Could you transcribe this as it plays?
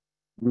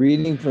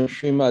Reading from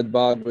Srimad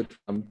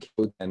Bhagavatam,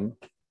 Kyoten,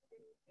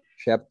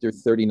 chapter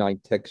 39,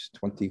 text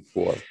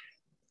 24.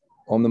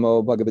 Om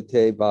Namo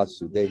Bhagavate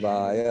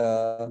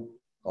Vasudevaya.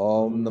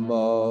 Om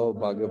Namo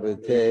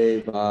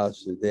Bhagavate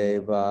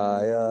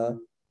Vasudevaya.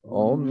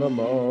 Om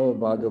Namo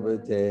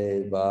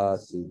Bhagavate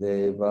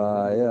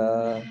Vasudevaya.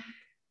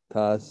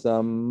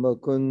 Tasam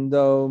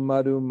Mukundo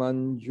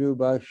Marumanju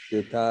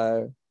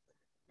Bhashyatar.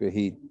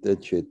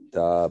 Grihita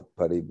Chitta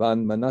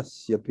Parivan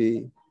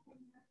Manasyapi.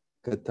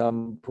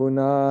 Katam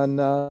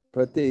punana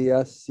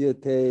pratiyasya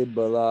te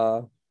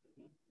bala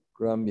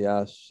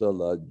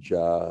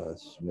gramyasalajja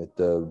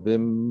smita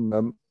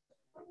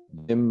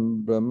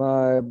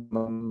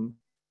vimbramam.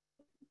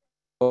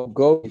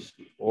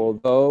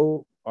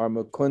 Although our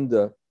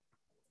Mukunda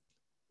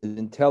is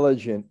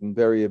intelligent and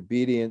very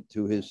obedient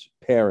to his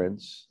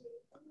parents,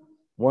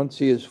 once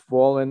he has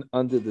fallen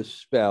under the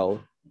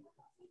spell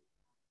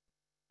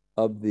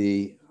of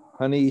the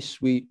honey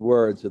sweet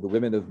words of the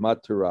women of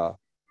Mathura,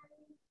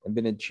 and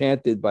been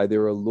enchanted by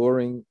their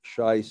alluring,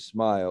 shy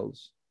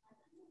smiles,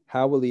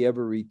 how will he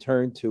ever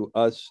return to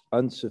us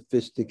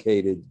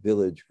unsophisticated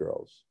village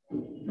girls?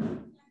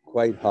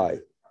 Quite high.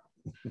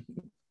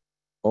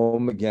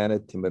 Om Gana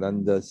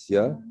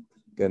Timirandasya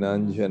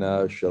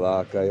Gananjana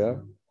Shalakaya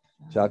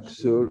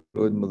Chaksur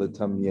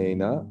Udmulatam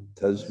Yena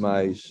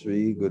Tasmai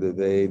Sri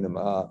Gurave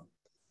Namaha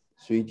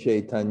Sri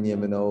Chaitanya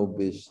Mano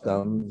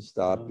Bhistam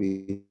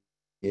Stapi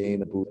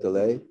Yena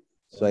Bhutale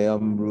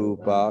Swayam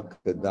Rupa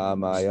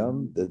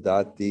Kadamayam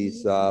Dadati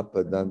Sa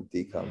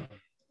Padantikam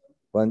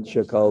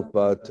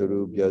Vanchakalpa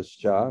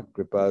Tarubhyascha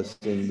Kripa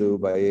Sindhu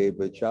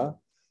Bhayevacha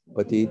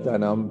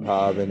Patitanam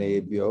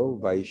Pavanebhyo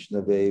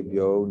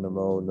Vaishnavebhyo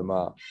Namo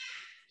Nama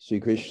Sri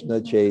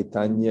Krishna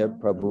Chaitanya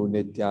Prabhu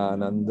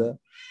Nityananda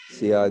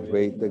Sri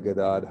Advaita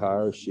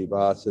Gadadhar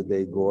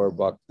Shivasade Gaur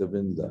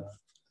Bhaktavinda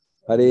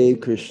Hare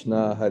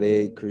Krishna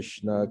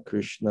Krishna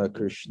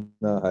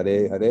Krishna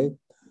Hare Hare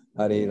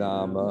Hare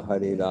Rama,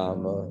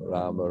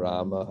 Rama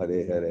Rama,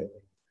 Hare Hare.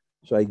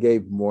 So I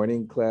gave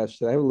morning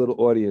class. I have a little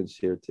audience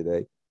here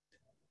today.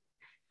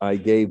 I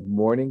gave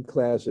morning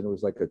class, and it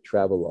was like a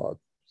travelogue.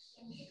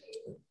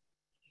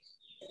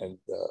 And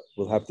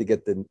we'll have to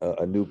get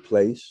a new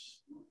place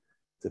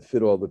to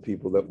fit all the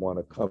people that want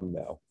to come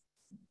now,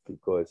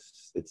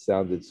 because it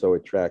sounded so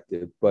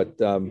attractive. But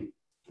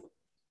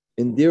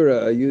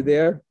Indira, are you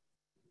there?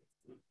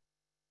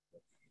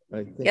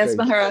 Yes,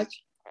 Maharaj.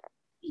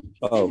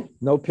 Oh,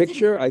 no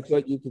picture? I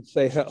thought you could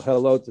say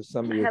hello to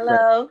some of your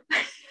friends.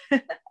 Hello.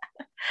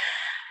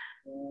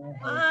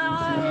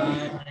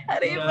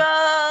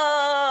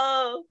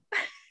 Haribo.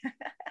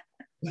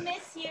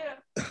 Miss you.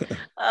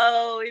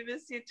 Oh, we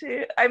miss you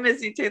too. I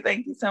miss you too.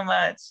 Thank you so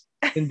much.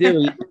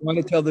 Indira, you want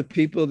to tell the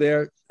people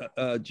there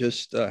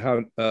just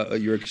how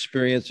your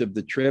experience of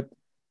the trip?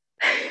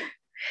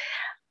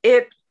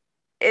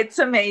 It's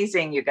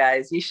amazing, you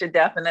guys. You should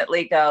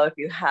definitely go if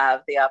you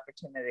have the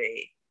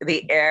opportunity.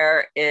 The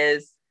air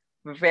is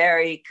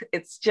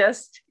it's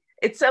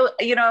so,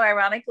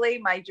 ironically,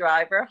 my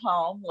driver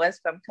home was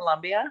from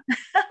Colombia.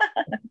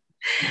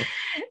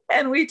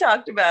 And we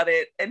talked about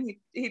it. And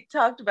he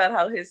talked about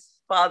how his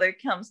father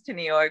comes to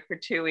New York for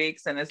 2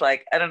 weeks and is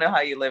like, I don't know how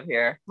you live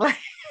here. Like,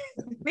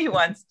 he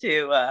wants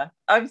to,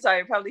 I'm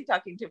sorry, probably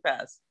talking too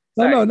fast.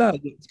 Sorry. No,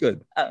 it's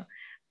good.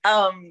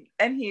 And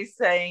he's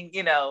saying,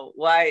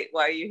 why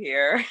are you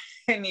here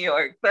in New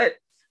York? But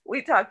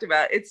we talked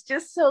about, it's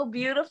just so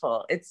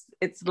beautiful. It's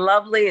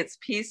lovely. It's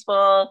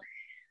peaceful.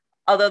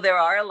 Although there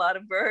are a lot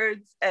of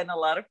birds and a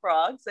lot of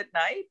frogs at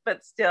night,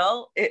 but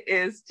still it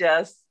is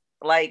just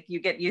like you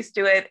get used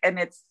to it, and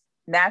it's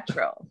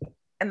natural,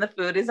 and the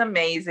food is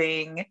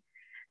amazing.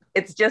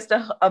 It's just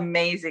an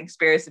amazing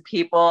experience. The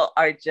people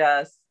are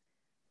just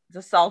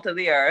the salt of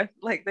the earth.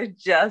 Like, they're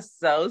just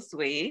so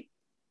sweet.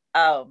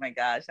 Oh my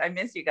gosh. I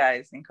miss you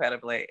guys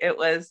incredibly.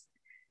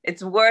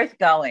 It's worth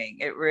going.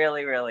 It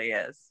really, really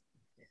is.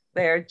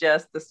 They're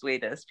just the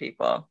sweetest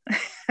people.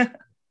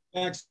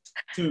 Next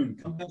soon.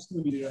 Come back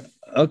soon.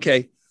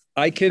 Okay.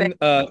 I can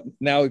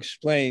now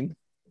explain,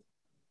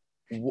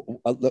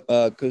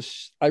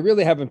 because I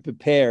really haven't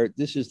prepared.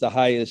 This is the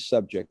highest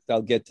subject.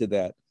 I'll get to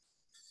that.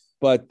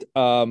 But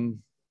my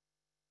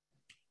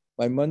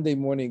Monday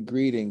morning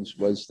greetings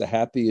was the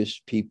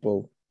happiest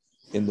people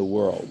in the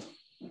world.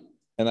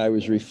 And I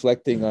was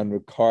reflecting on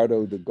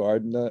Ricardo the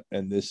gardener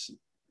and this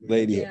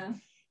lady. Yeah.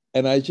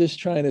 And I was just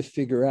trying to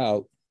figure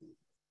out,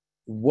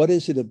 what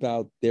is it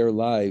about their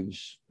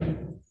lives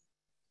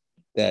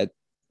that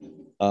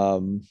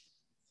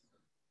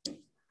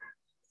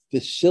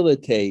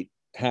facilitate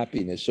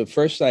happiness? So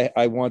first,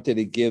 I wanted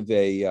to give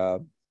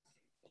a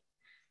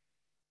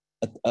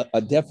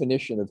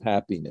definition of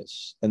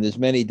happiness, and there's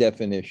many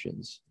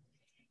definitions.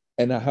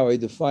 And how I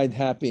defined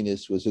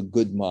happiness was a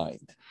good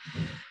mind.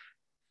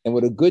 And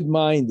what a good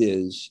mind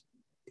is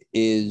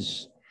in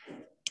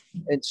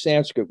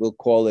Sanskrit, we'll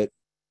call it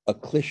a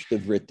klishta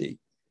vritti.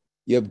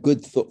 You have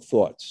good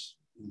thoughts.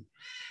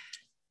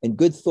 And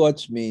good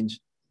thoughts means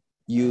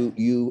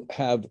you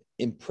have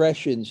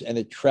impressions and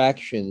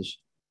attractions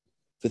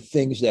for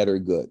things that are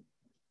good.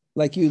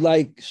 Like you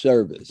like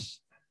service,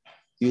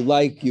 you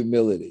like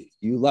humility,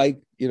 you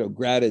like,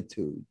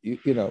 gratitude,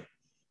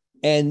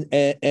 and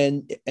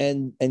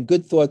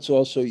good thoughts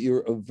also, you're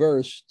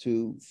averse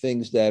to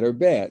things that are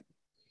bad,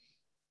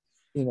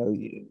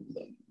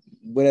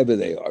 whatever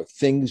they are,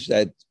 things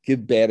that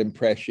give bad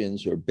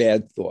impressions or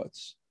bad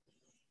thoughts.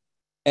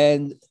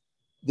 And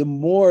the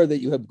more that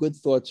you have good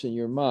thoughts in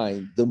your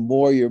mind, the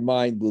more your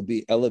mind will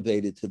be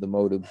elevated to the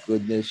mode of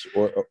goodness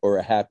or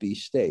a happy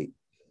state.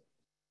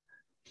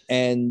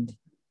 And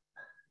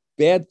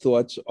bad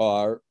thoughts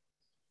are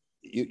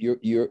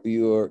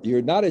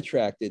you're not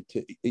attracted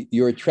to,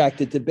 you're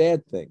attracted to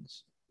bad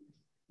things.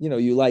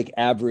 You like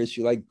avarice,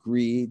 you like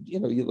greed, you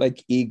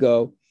like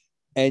ego,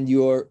 and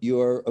you're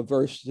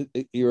averse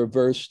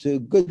to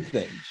good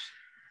things.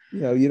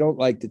 You don't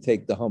like to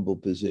take the humble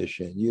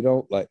position. You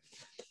don't like.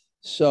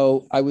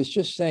 So I was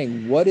just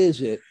saying, what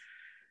is it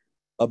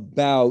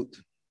about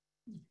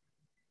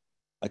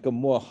like a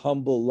more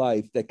humble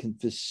life that can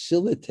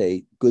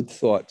facilitate good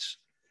thoughts?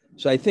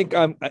 So I think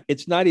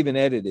it's not even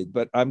edited,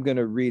 but I'm going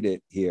to read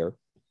it here.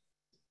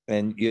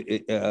 And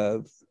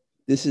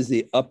this is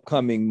the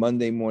upcoming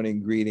Monday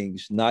morning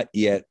greetings, not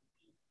yet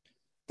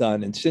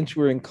done. And since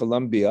we're in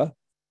Colombia,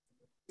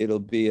 it'll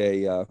be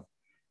a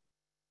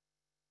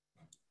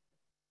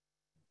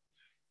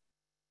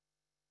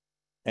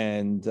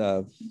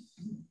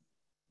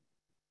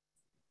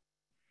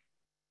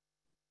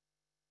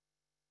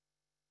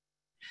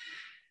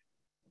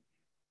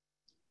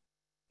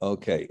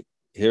okay,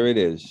 here it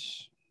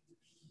is.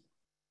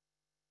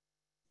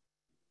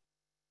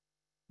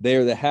 They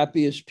are the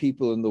happiest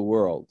people in the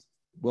world.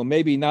 Well,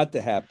 maybe not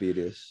the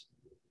happiest,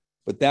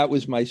 but that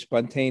was my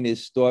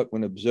spontaneous thought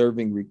when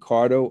observing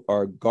Ricardo,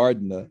 our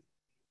gardener,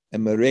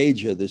 and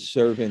Mareja, the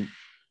servant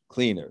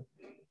cleaner.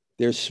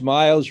 Their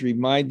smiles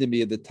reminded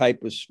me of the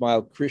type of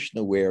smile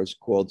Krishna wears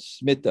called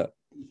smita,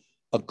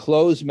 a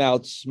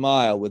closed-mouthed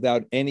smile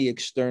without any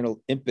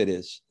external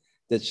impetus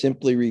that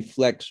simply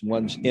reflects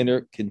one's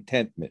inner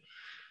contentment.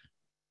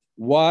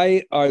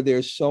 Why are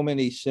there so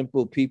many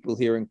simple people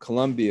here in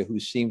Colombia who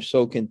seem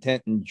so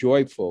content and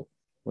joyful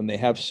when they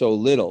have so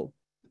little,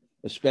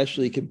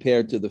 especially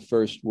compared to the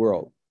first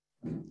world?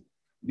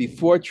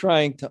 Before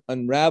trying to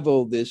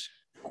unravel this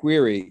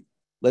query,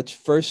 let's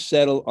first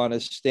settle on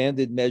a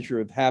standard measure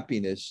of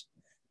happiness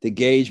to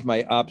gauge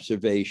my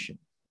observation.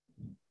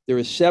 There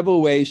are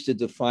several ways to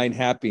define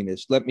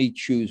happiness. Let me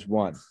choose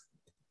one.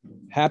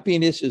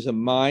 Happiness is a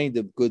mind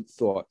of good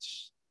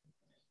thoughts.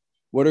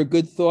 What are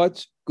good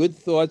thoughts? Good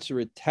thoughts are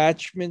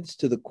attachments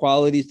to the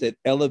qualities that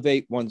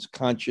elevate one's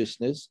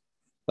consciousness,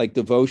 like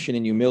devotion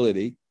and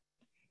humility,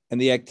 and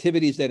the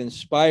activities that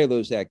inspire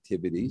those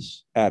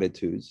attitudes,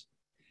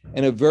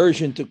 and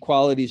aversion to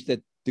qualities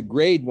that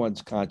degrade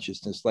one's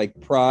consciousness,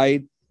 like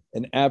pride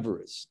and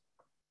avarice.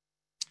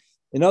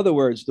 In other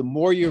words, the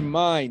more your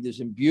mind is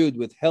imbued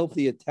with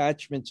healthy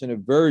attachments and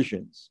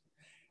aversions,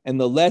 and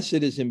the less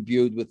it is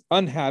imbued with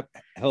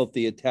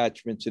unhealthy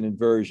attachments and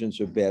aversions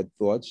or bad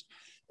thoughts,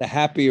 the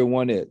happier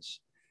one is.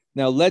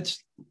 Now, let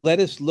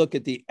us look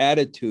at the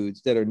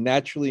attitudes that are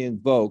naturally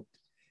invoked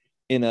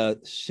in a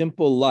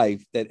simple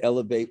life that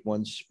elevate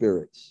one's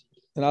spirits.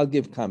 And I'll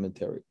give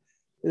commentary.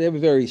 They have a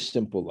very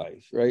simple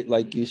life, right?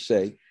 Like you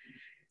say,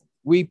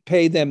 we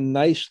pay them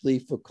nicely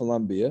for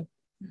Colombia,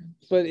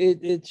 but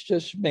it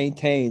just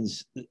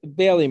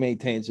barely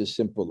maintains a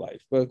simple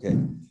life.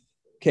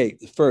 Okay,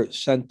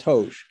 first,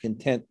 santosh,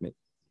 contentment.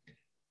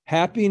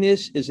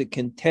 Happiness is a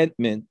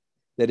contentment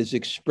that is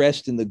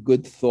expressed in the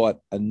good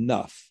thought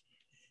enough.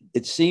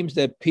 It seems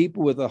that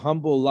people with a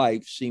humble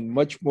life seem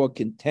much more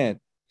content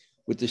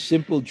with the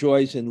simple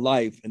joys in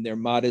life and their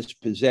modest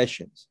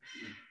possessions,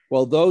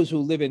 while those who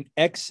live in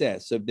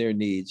excess of their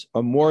needs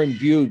are more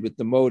imbued with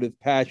the mode of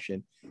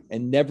passion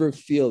and never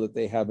feel that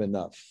they have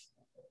enough,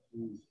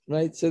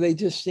 right? So they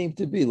just seem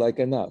to be like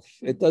enough.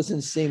 It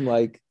doesn't seem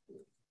like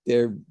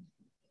they're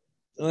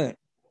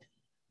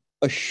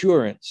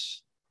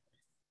assurance.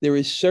 There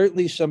is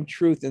certainly some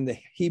truth in the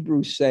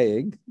Hebrew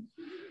saying,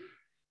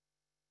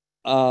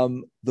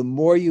 the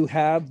more you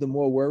have, the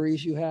more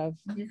worries you have,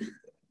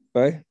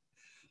 right?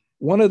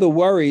 One of the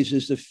worries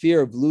is the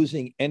fear of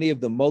losing any of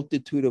the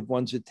multitude of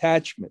one's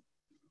attachment.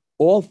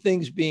 All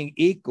things being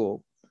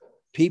equal,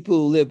 people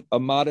who live a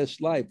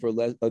modest life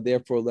are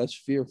therefore less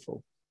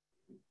fearful.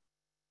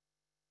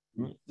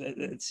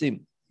 It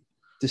seems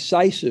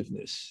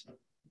decisiveness.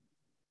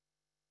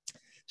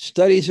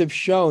 Studies have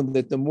shown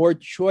that the more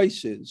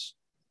choices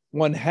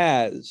one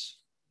has,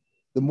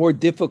 the more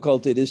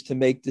difficult it is to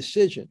make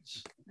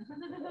decisions.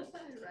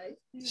 Right.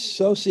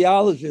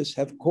 Sociologists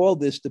have called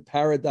this the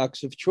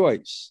paradox of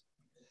choice.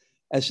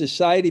 As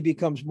society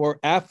becomes more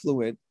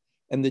affluent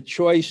and the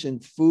choice in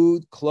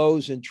food,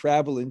 clothes, and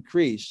travel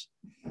increase,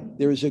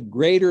 there is a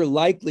greater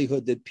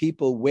likelihood that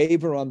people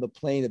waver on the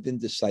plane of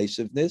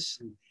indecisiveness,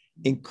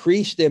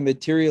 increase their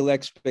material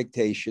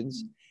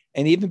expectations,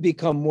 and even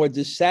become more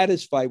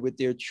dissatisfied with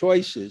their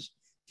choices,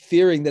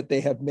 fearing that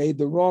they have made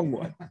the wrong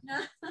one.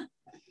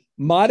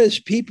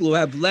 Modest people who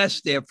have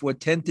less, therefore,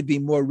 tend to be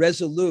more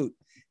resolute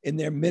in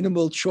their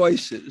minimal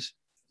choices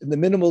in the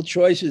minimal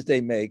choices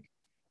they make,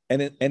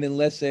 and in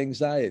less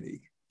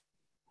anxiety.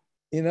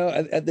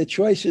 And the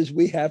choices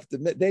we have to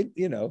make,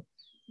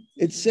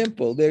 it's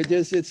simple.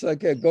 It's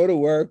like go to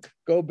work,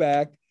 go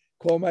back,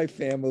 call my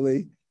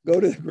family, go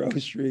to the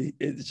grocery.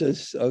 It's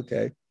just,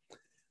 okay.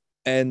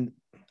 And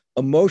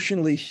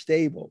emotionally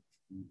stable.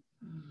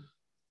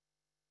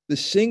 The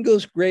single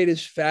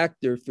greatest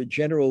factor for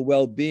general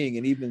well-being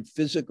and even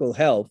physical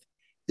health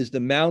is the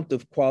amount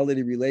of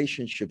quality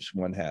relationships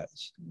one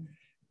has.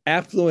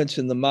 Affluence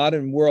in the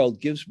modern world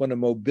gives one a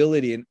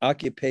mobility in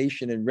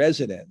occupation and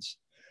residence,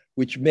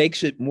 which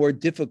makes it more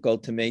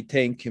difficult to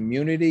maintain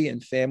community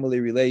and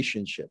family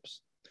relationships.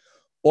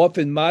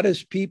 Often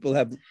modest people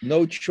have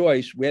no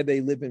choice where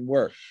they live and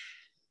work.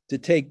 To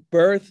take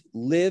birth,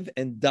 live,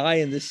 and die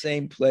in the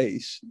same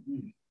place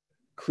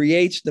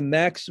creates the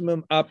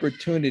maximum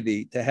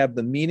opportunity to have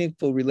the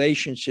meaningful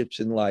relationships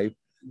in life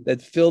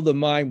that fill the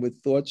mind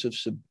with thoughts of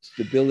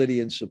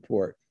stability and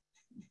support.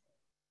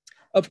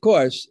 Of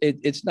course,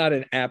 it's not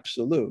an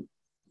absolute,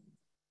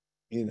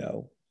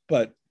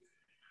 but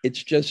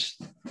it's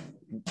just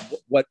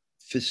what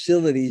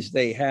facilities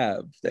they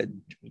have that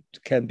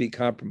can be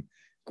compromised.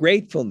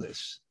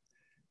 Gratefulness.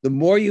 The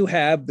more you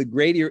have, the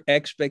greater your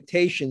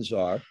expectations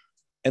are,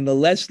 and the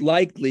less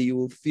likely you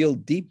will feel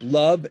deep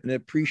love and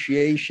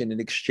appreciation in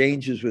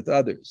exchanges with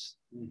others.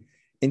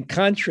 In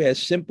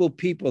contrast, simple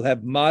people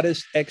have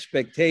modest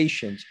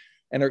expectations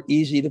and are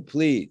easy to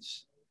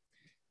please.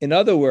 In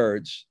other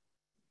words,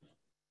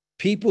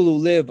 people who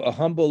live a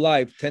humble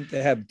life tend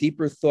to have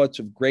deeper thoughts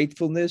of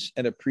gratefulness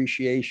and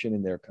appreciation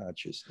in their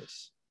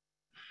consciousness.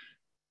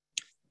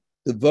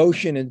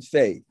 Devotion and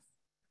faith.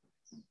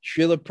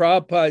 Srila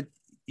Prabhupada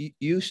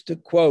used to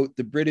quote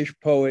the British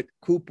poet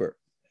Cooper,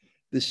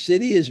 "The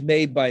city is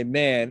made by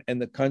man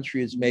and the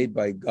country is made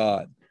by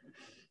God."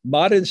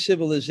 Modern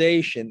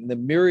civilization, in a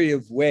myriad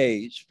of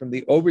ways, from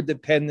the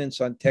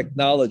overdependence on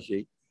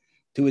technology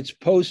to its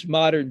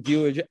postmodern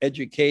view of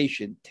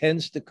education,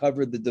 tends to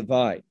cover the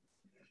divine.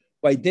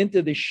 By dint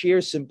of the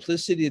sheer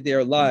simplicity of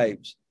their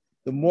lives,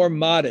 the more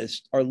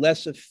modest are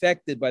less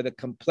affected by the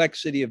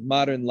complexity of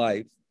modern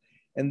life,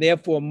 and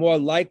therefore more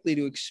likely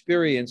to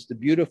experience the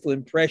beautiful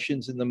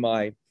impressions in the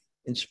mind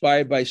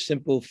inspired by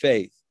simple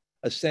faith,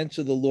 a sense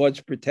of the Lord's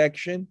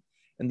protection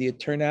and the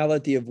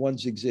eternality of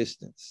one's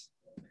existence.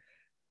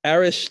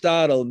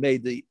 Aristotle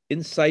made the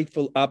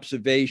insightful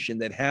observation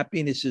that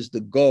happiness is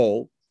the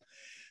goal,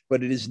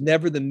 but it is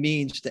never the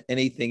means to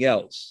anything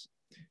else.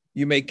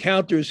 You may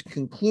counter his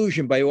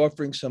conclusion by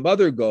offering some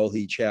other goal,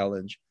 he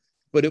challenged,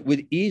 but it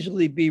would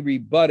easily be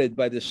rebutted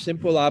by the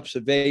simple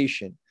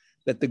observation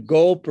that the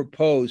goal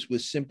proposed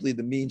was simply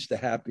the means to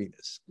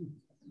happiness.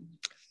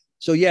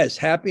 So yes,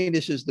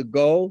 happiness is the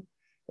goal,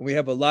 and we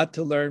have a lot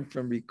to learn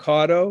from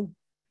Ricardo,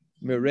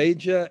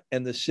 Mireja,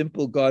 and the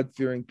simple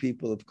God-fearing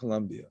people of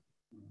Colombia.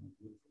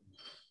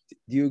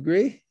 Do you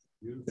agree?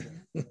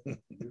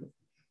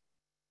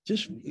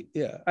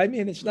 I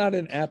mean, it's not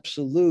an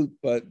absolute,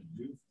 but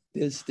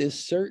there's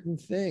certain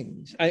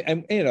things.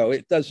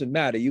 It doesn't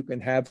matter. You can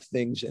have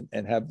things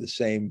and have the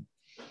same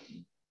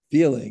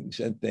feelings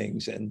and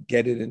things and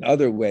get it in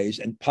other ways.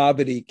 And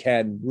poverty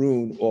can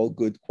ruin all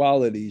good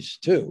qualities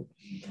too.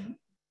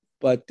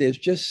 But there's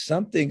just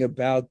something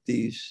about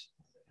these,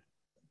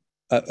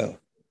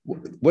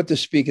 what to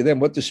speak of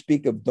them, what to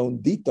speak of Don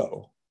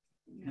Dito,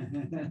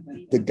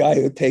 the guy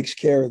who takes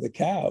care of the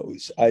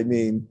cows. I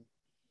mean,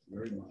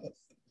 very much.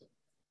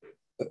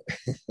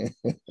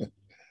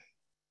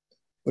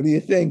 What do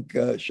you think,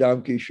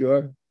 Shyam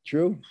Kishore?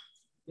 True?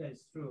 Yeah,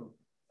 it's true.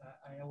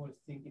 I was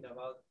thinking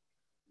about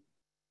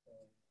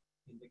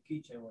in the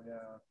kitchen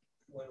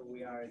when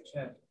we are a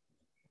chef,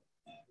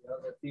 the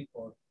other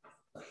people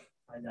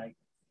I like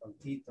Don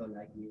Tito,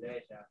 like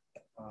Mireja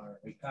or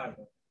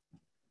Ricardo.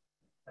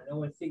 And I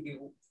was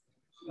thinking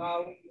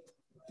how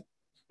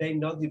they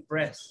not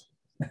depressed.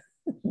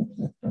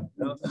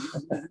 No?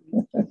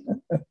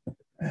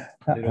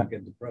 They don't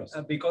get depressed.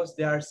 Because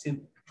they are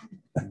simple.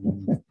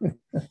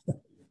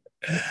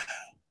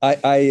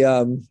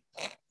 I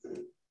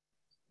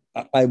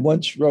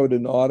once wrote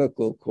an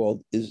article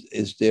called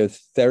 "Is There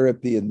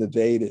Therapy in the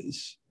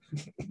Vedas?"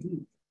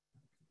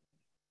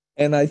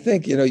 And I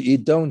think, you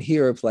don't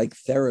hear of like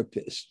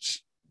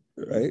therapists,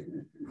 right?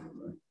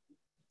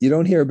 You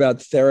don't hear about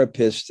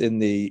therapists in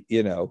the,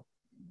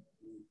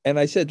 and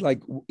I said,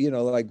 like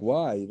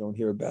why? You don't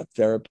hear about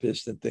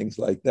therapists and things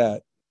like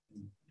that.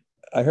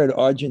 I heard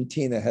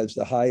Argentina has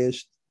the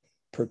highest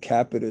per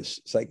capita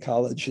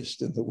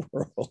psychologist in the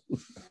world,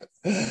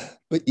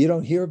 but you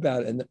don't hear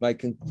about it. And my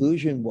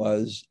conclusion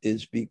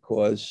is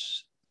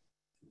because,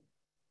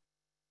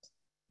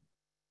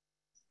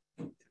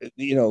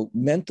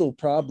 mental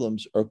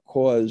problems are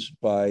caused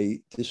by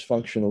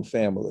dysfunctional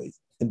family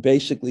in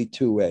basically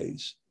two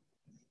ways.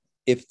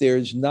 If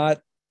there's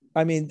not,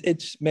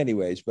 it's many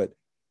ways, but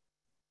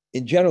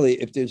in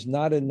generally, if there's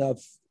not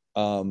enough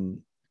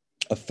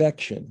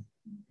affection,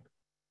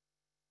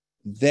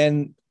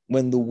 then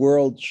when the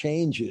world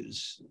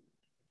changes,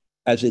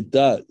 as it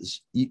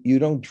does, you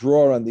don't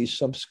draw on these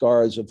some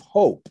scars of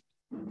hope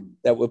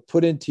that were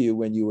put into you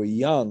when you were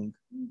young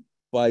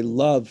by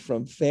love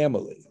from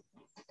family.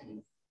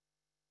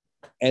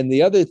 And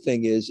the other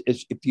thing is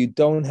if you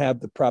don't have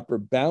the proper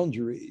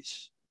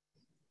boundaries,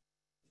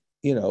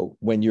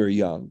 when you're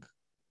young,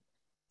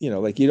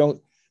 like you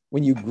don't,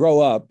 when you grow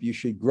up, you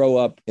should grow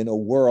up in a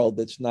world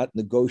that's not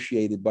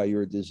negotiated by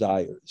your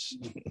desires.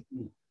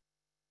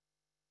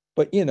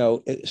 But,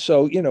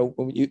 so,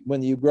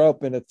 when you grow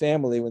up in a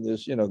family, when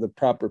there's, the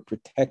proper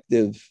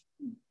protective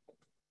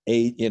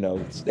aid,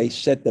 they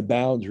set the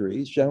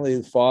boundaries, generally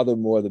the father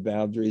more the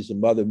boundaries, the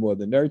mother more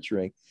the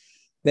nurturing.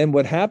 Then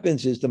what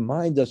happens is the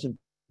mind doesn't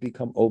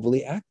become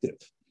overly active.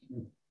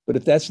 But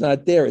if that's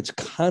not there, it's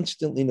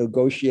constantly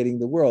negotiating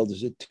the world.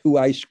 Is it 2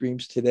 ice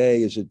creams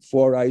today? Is it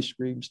 4 ice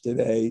creams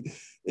today?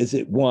 Is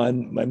it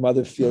 1? My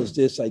mother feels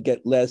this, I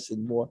get less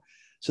and more.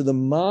 So the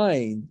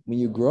mind, when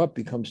you grow up,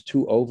 becomes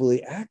too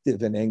overly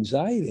active and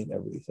anxiety and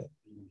everything.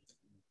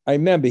 I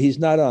remember, he's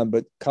not on,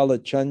 but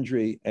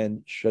Kalachandri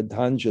and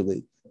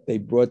Shraddhanjali, they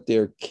brought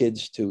their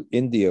kids to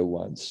India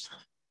once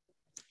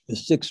for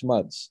 6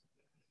 months.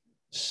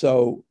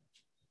 So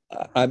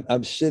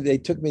I'm sitting, they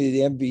took me to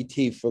the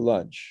MVT for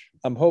lunch.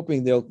 I'm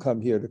hoping they'll come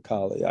here to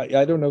Kali.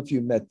 I don't know if you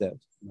met them.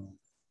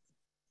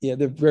 Yeah,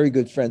 they're very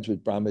good friends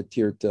with Brahma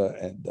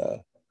Tirtha and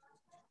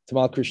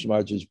Tamal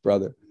Krishnamurti's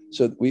brother.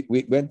 So we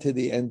went to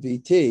the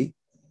NVT,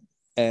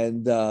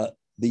 and the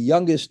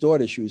youngest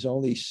daughter, she was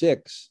only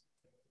 6,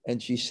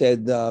 and she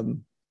said,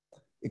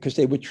 because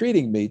they were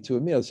treating me to a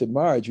meal, I said,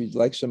 Marge, would you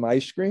like some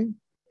ice cream?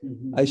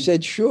 I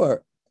said,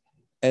 sure.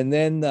 And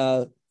then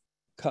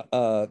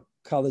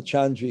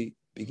Kalachandri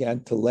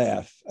began to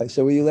laugh. I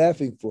said, what are you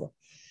laughing for?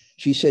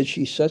 She said,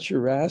 she's such a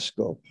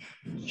rascal.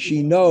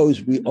 She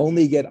knows we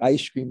only get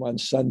ice cream on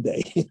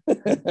Sunday.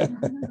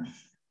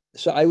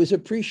 So I was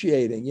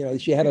appreciating,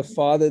 she had a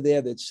father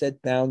there that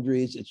set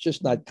boundaries. It's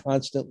just not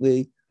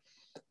constantly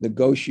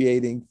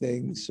negotiating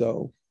things.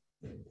 So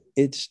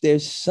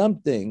there's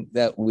something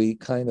that we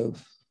kind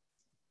of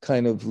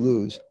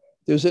lose.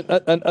 There's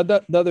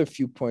another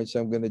few points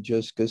I'm going to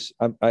just, because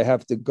I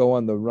have to go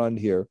on the run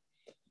here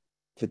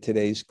for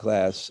today's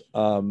class.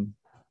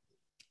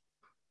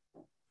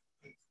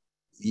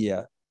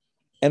 Yeah.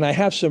 And I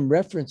have some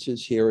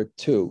references here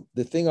too.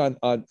 The thing on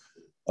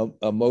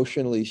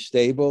emotionally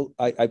stable,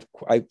 I've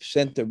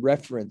sent a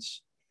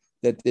reference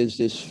that there's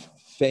this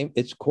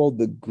it's called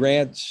the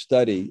Grant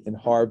study in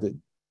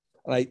Harvard.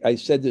 And I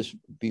said this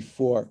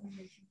before.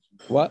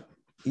 What?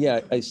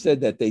 Yeah, I said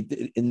that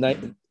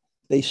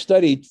they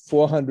studied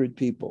 400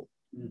 people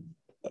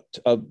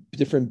of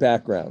different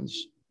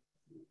backgrounds.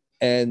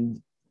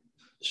 And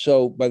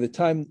so by the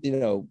time,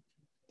 the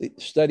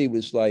study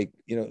was like,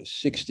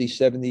 60,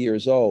 70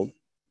 years old,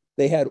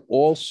 they had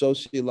all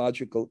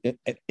sociological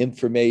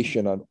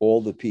information on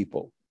all the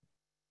people.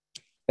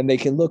 And they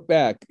can look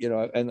back,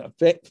 and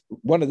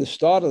one of the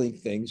startling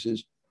things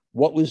is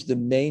what was the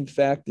main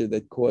factor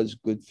that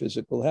caused good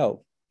physical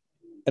health?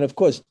 And of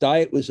course,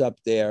 diet was up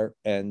there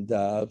and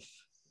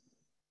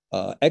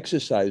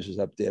exercise was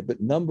up there.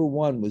 But number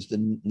one was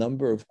the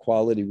number of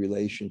quality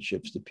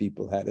relationships the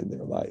people had in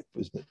their life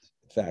was the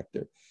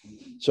factor.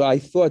 So I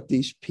thought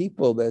these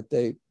people that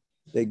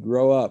they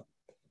grow up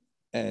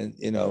and,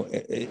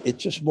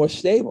 it's just more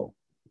stable.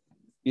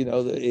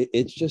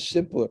 It's just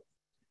simpler.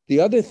 The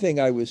other thing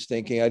I was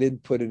thinking, I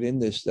didn't put it in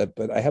this stuff,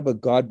 but I have a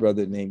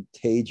godbrother named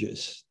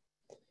Tejas.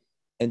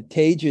 And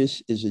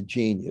Tejas is a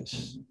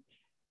genius.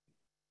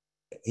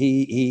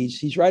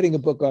 He's writing a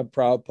book on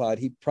Prabhupada.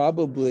 He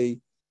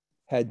probably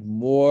had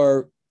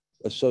more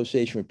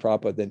association with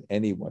Prabhupada than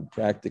anyone,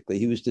 practically.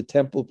 He was the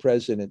temple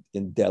president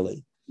in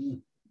Delhi.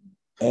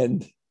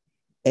 And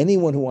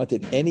anyone who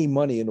wanted any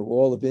money in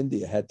all of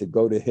India had to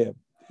go to him.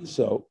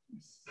 So,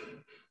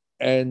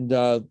 and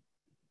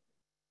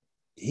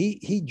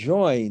he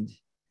joined,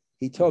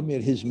 he told me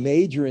that his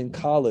major in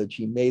college,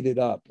 he made it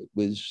up. It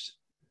was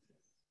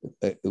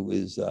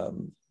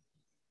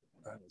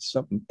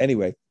something,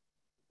 anyway.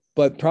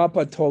 But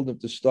Prabhupada told him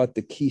to start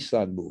the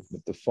Kisan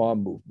movement, the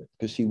farm movement,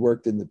 because he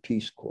worked in the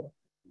Peace Corps.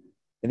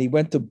 And he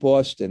went to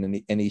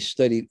Boston and he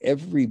studied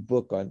every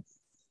book on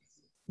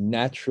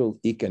natural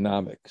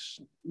economics.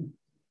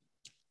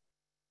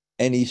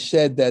 And he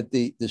said that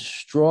the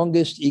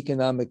strongest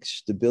economic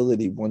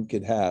stability one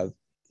could have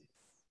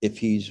if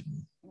he's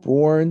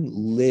born,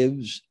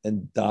 lives,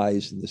 and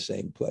dies in the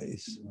same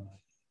place.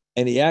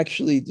 And he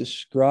actually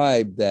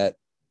described that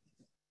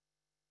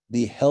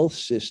the health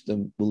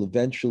system will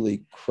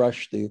eventually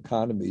crush the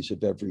economies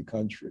of every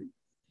country.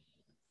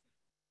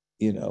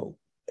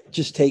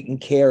 Just taking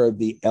care of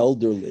the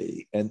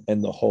elderly and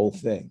the whole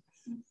thing,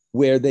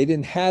 where they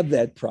didn't have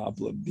that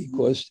problem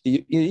because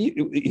you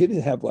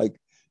didn't have like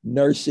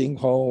nursing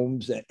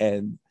homes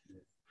and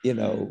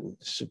you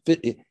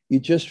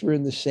just were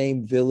in the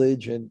same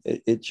village, and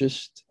it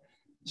just,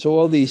 so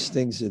all these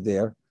things are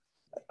there.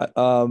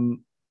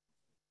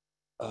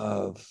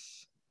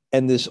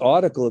 And this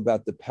article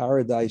about the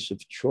paradise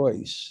of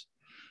choice,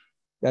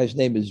 guy's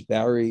name is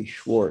Barry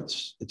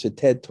Schwartz. It's a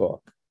TED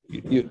talk,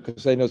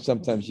 because I know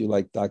sometimes you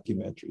like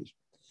documentaries.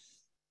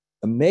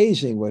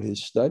 amazing what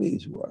his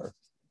studies were.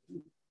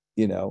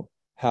 You know,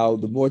 how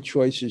the more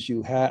choices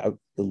you have,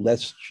 the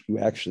less you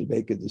actually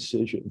make a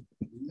decision.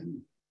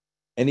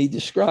 And he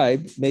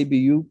described, maybe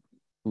you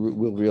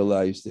will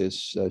realize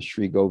this,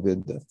 Sri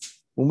Govinda.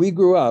 When we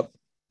grew up,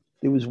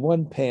 there was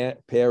one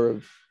pair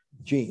of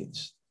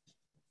jeans,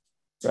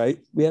 right?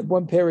 We had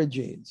one pair of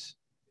jeans.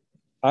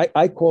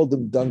 I called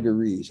them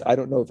dungarees. I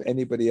don't know if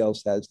anybody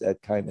else has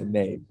that kind of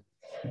name,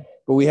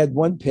 but we had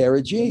one pair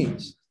of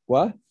jeans.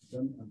 What?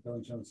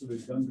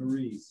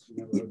 Dungarees.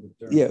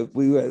 Yeah,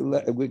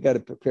 we got a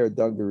pair of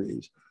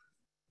dungarees.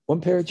 One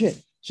pair of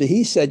jeans. So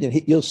he said, and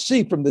you'll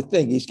see from the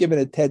thing, he's giving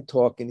a TED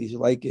talk, and he's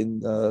like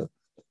in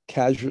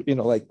casual,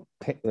 like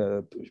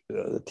a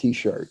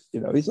t-shirt.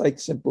 He's like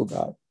simple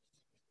guy.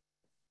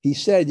 He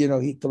said,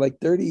 he for like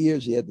 30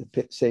 years he had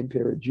the same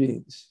pair of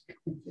jeans,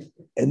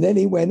 and then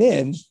he went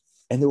in,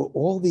 and there were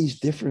all these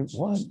different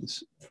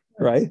ones,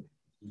 right?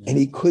 And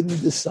he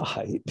couldn't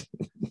decide,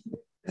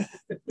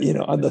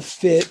 on the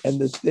fit and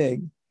the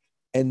thing.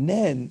 And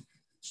then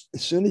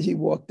as soon as he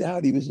walked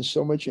out, he was in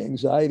so much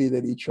anxiety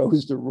that he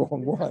chose the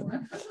wrong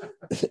one.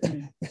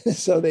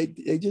 So they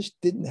just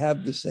didn't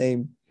have the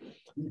same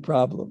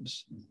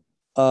problems.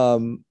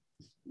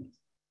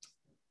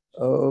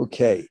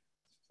 Okay.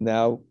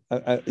 Now,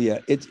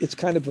 it's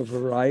kind of a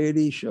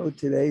variety show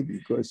today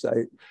because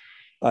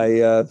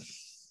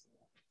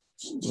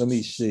let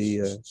me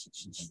see.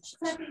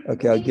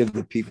 Okay, I'll give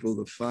the people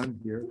the fun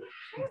here.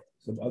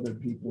 Some other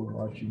people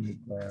watching the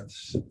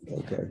class.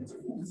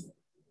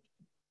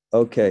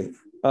 Okay.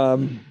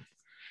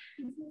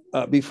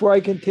 Before I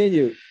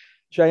continue,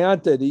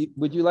 Jayanta,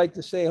 would you like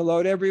to say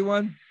hello to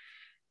everyone?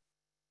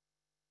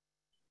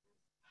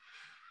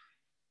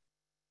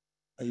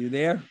 Are you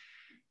there?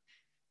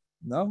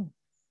 No?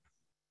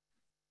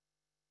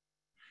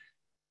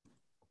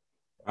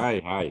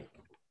 Hi.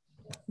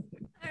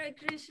 Hare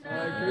Krishna.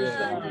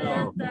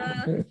 Hare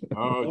Jayanta.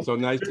 Oh, it's so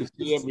nice to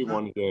see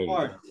everyone again.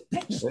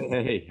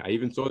 Hey, I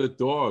even saw the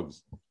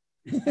dogs.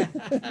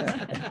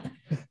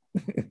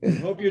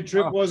 Hope your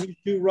trip wasn't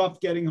too rough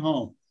getting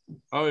home.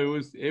 Oh,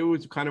 it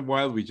was kind of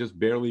wild. We just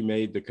barely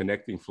made the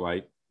connecting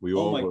flight. We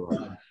all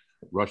were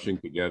rushing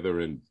together,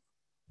 and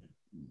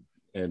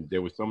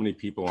there were so many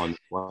people on the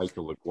flight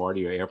to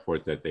LaGuardia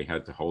Airport that they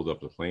had to hold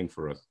up the plane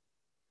for us.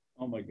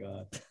 Oh my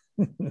God.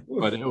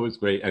 But it was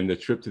great, and the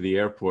trip to the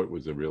airport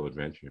was a real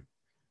adventure.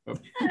 Oh,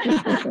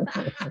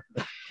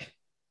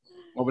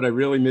 but I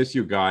really miss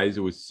you guys.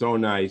 It was so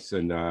nice,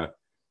 and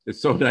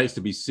it's so nice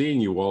to be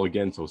seeing you all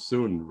again so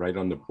soon, right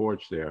on the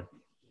porch there.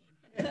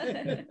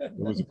 It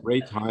was a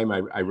great time.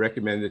 I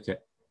recommend it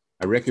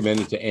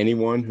to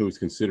anyone who's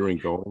considering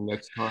going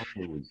next time.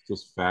 It was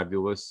just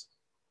fabulous.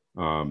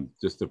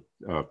 Just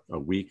a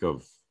week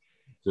of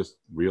just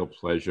real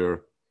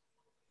pleasure.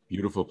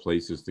 Beautiful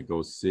places to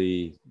go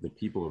see. The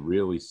people are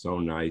really so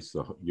nice.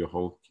 Your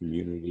whole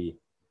community,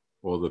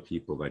 all the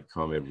people that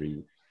come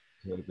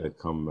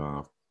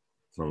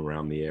from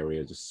around the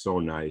area, just so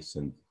nice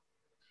and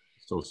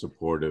so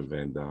supportive.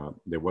 And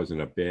there wasn't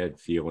a bad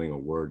feeling or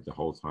word the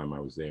whole time I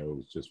was there. It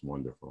was just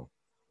wonderful.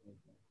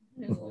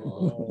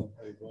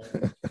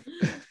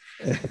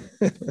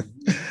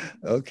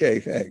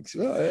 Okay, thanks.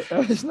 Well,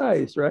 that was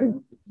nice, right?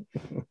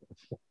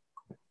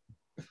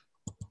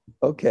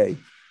 Okay.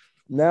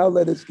 Now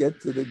let us get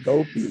to the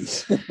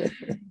gopis.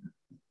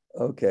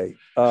 Okay.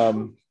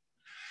 Okay,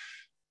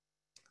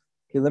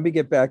 let me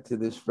get back to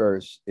this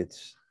verse.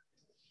 It's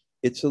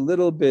a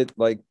little bit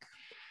like,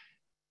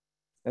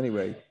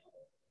 anyway,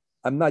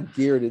 I'm not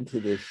geared into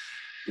this,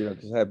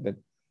 because I have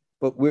been,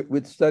 but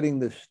we're studying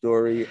the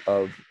story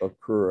of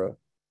Akrura.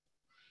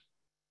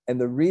 And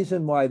the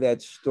reason why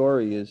that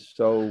story is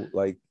so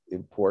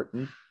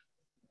important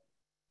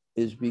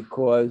is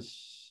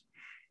because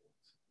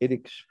it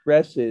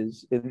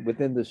expresses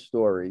within the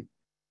story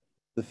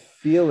the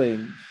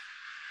feelings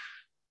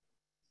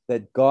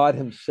that God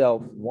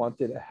himself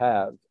wanted to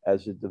have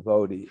as a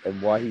devotee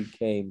and why he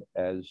came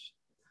as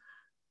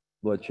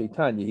Lord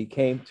Chaitanya. He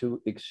came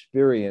to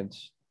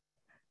experience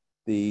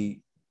the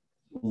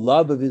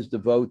love of his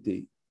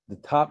devotee, the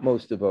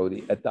topmost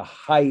devotee, at the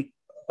height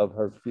of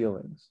her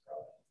feelings.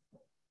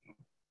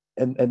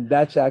 And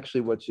that's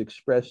actually what's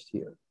expressed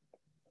here,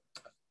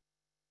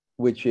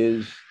 which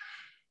is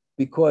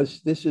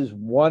because this is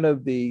one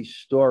of the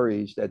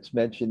stories that's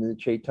mentioned in the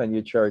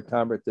Chaitanya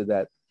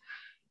Charitamrita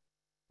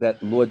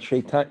that Lord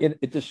Chaitanya,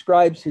 it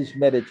describes his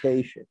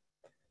meditation.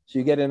 So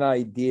you get an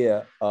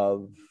idea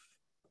of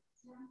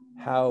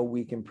how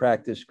we can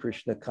practice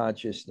Krishna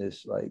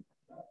consciousness,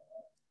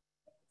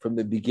 from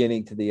the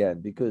beginning to the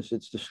end, because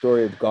it's the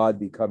story of God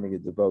becoming a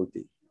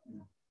devotee.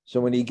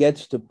 So when he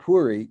gets to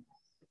Puri,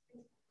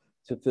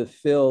 to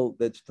fulfill,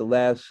 that's the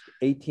last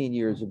 18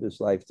 years of his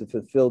life, to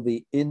fulfill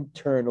the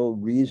internal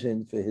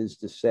reason for his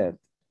descent,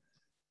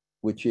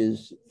 which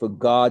is for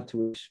God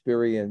to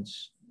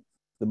experience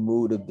the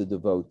mood of the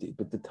devotee,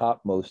 but the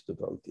topmost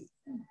devotee.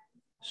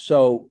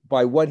 So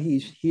by what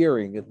he's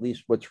hearing, at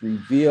least what's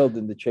revealed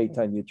in the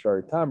Chaitanya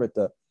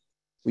Charitamrita,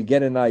 we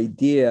get an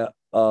idea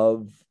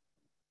of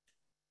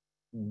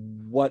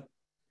what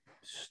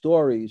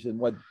stories and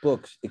what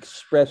books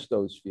express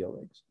those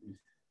feelings.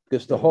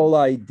 Because the whole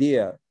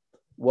idea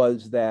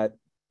was that,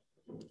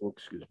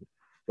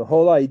 the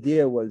whole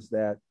idea was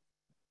that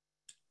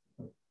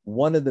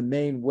one of the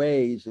main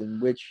ways in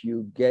which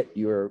you get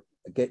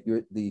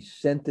the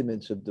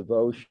sentiments of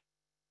devotion,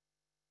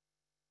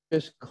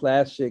 just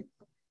classic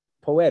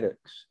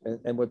poetics.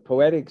 And what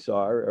poetics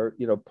are,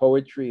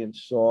 poetry and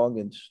song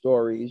and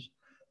stories,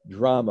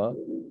 drama,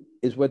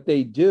 is what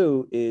they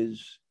do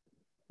is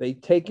they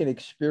take an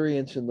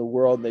experience in the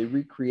world and they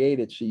recreate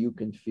it so you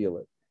can feel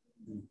it.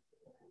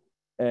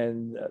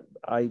 And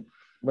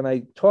when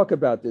I talk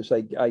about this,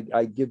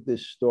 I give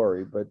this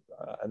story, but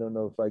I don't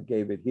know if I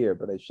gave it here,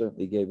 but I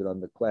certainly gave it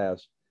on the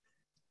class,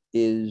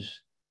 I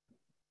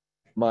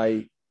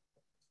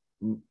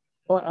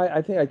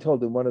think I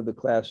told in one of the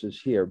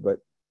classes here, but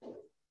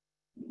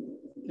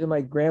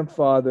my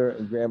grandfather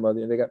and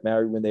grandmother, they got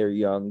married when they were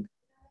young.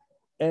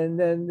 And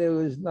then there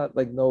was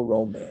no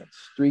romance,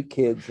 3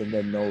 kids and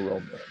then no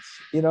romance,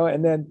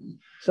 and then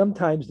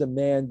sometimes the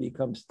man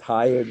becomes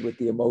tired with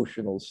the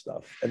emotional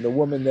stuff and the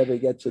woman never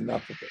gets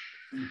enough of it.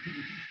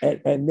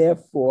 And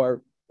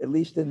therefore, at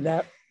least in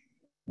that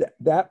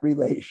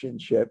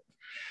relationship,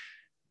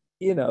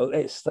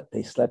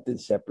 they slept in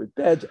separate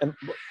beds.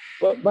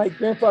 But my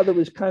grandfather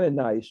was kind of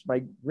nice.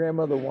 My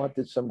grandmother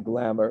wanted some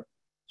glamour.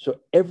 So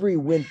every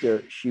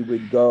winter she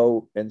would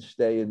go and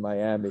stay in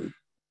Miami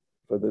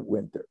for the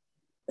winter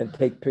and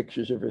take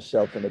pictures of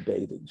herself in a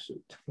bathing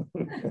suit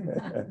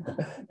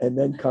and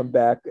then come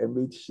back and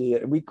we'd see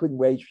it. And we couldn't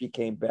wait. She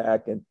came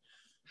back and,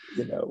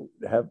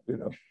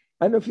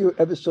 I don't know if you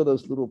ever saw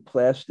those little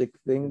plastic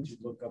things. You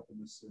look up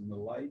in the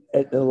light.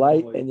 At the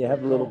light, and you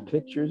have little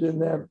pictures in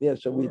them. Yeah,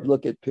 so we'd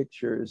look at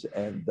pictures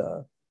and.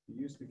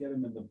 You used to get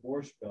them in the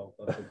Borscht Belt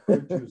up at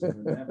Bridges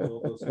and then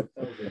all those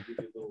hotels. They give you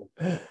a little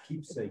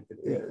keepsake to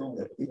take home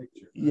with a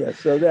picture. Yeah,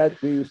 so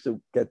that we used to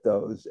get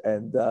those.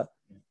 And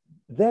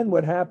then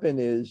what happened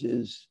is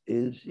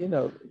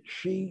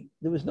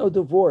there was no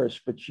divorce,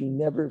 but she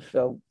never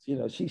felt,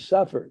 she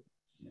suffered.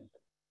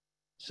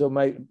 So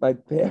my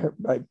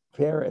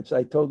parents,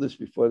 I told this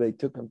before, they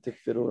took him to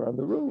Fiddler on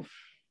the Roof.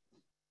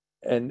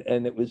 And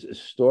it was a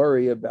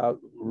story about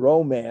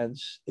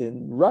romance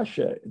in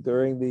Russia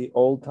during the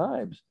old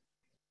times.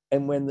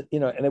 And when,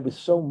 and it was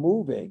so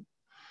moving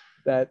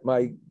that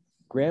my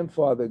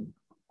grandfather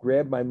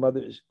grabbed my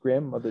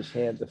grandmother's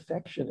hand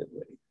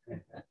affectionately.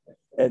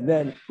 And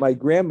then my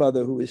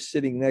grandmother, who was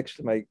sitting next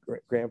to my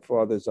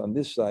grandfather's on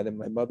this side and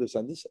my mother's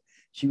on this side,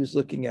 she was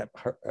looking at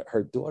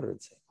her daughter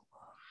and saying,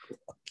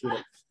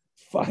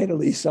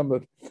 finally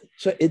so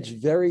it's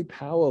very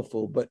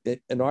powerful, but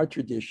in our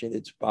tradition,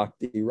 it's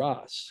Bhakti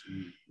Ras.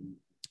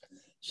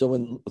 So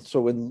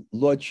when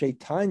Lord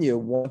Chaitanya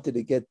wanted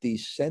to get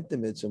these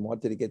sentiments and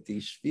wanted to get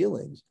these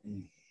feelings,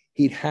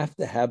 he'd have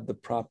to have the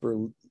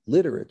proper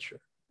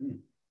literature.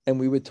 And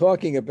we were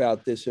talking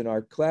about this in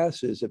our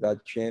classes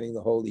about chanting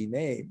the holy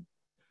name.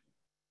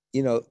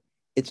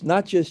 It's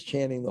not just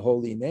chanting the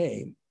holy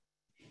name.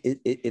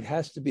 It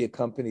has to be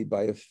accompanied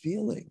by a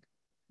feeling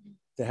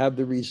to have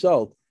the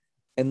result.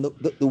 And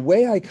the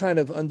way I kind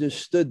of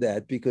understood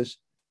that, because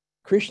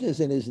Krishna is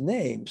in his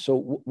name.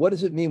 So what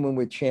does it mean when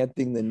we're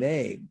chanting the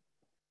name?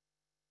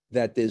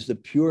 That there's the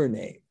pure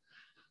name.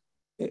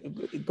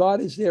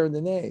 God is there in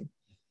the name.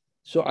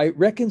 So I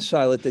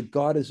reconcile it that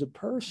God is a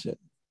person.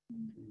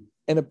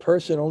 And a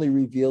person only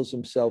reveals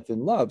himself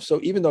in love.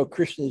 So even though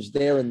Krishna is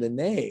there in the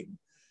name,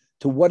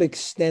 to what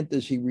extent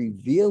does he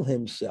reveal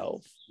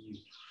himself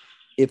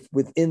if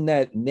within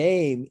that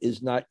name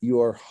is not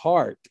your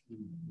heart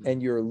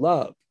and your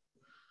love?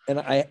 And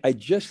I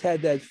just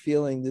had that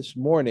feeling this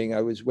morning.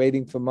 I was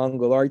waiting for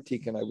Mangal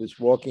Artik and I was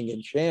walking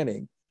and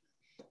chanting.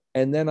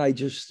 And then I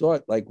just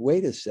thought,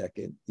 wait a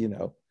second,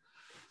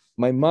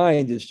 my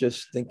mind is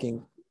just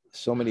thinking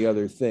so many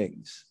other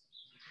things,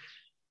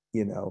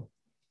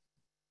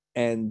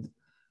 and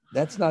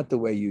that's not the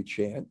way you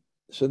chant.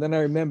 So then I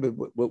remembered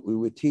what we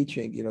were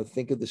teaching,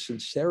 think of the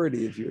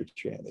sincerity of your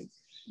chanting.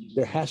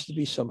 There has to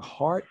be some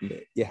heart in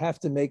it. You have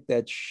to make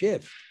that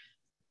shift,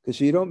 because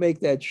if you don't make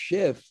that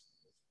shift,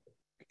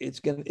 it's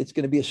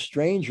gonna be a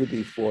stranger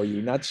before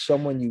you, not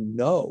someone you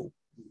know.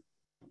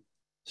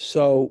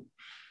 So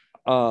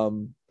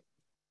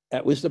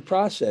that was the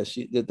process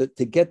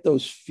to get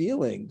those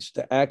feelings,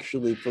 to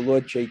actually for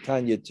Lord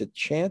Chaitanya to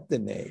chant the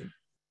name.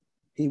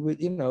 He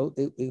would, he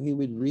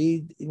would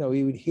read, he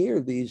would hear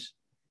these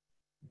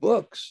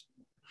books.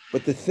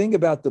 But the thing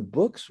about the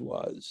books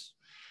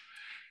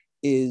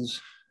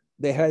is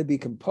they had to be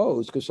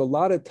composed, because a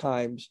lot of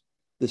times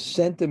the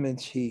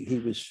sentiments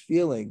he was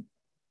feeling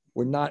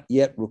were not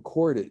yet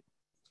recorded.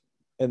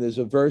 And there's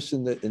a verse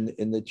in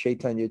the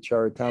Chaitanya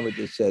Charitamrita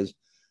that says,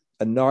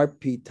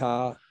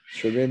 Anarpita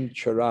Charim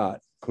Charat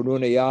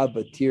Karunaya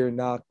Batir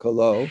Na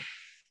Kalo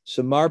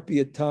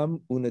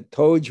Samarpiyatam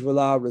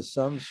Unatojvala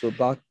Rasam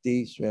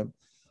Swabhakti Swam.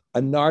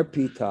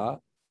 Anarpita,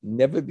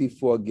 never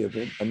before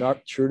given,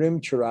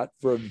 Charim Charat,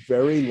 for a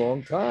very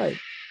long time.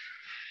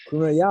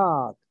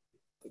 Karunaya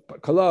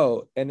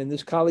Kalo, and in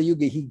this Kali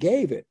Yuga he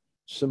gave it.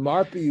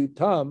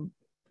 Samarpiyutam,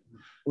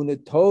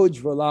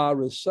 Unatojvala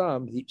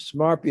rasam,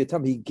 smart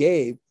Piyatam, he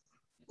gave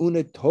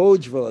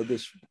Unatojvala,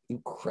 this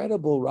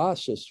incredible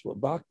rasa,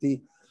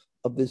 swabhakti,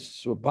 of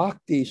this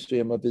swabhakti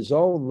stream of his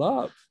own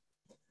love.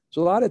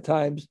 So a lot of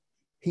times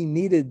he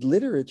needed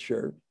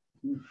literature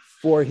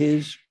for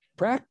his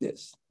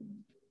practice.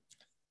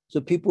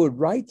 So people would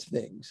write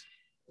things,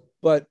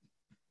 but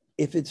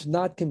if it's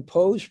not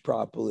composed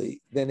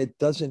properly, then it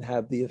doesn't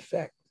have the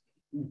effect.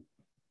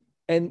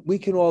 And we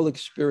can all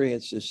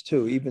experience this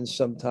too, even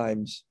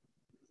sometimes.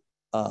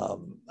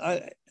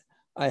 I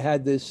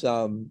had this,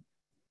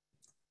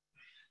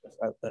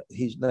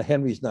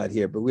 Henry's not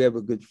here, but we have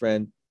a good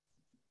friend,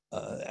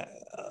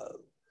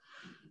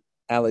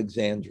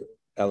 Alexander.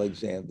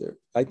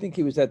 I think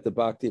he was at the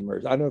Bhakti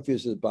Immersion. I don't know if he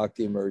was at the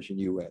Bhakti Immersion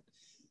you went,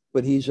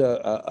 but he's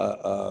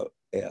a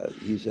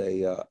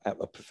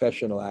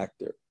professional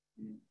actor,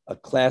 a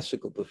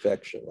classical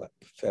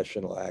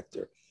professional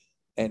actor,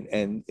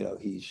 and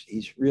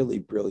he's really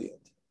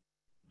brilliant.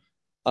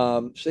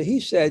 So he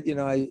said, you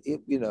go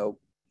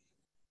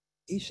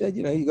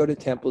to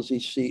temples, you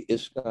see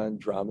ISKCON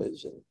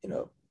dramas, and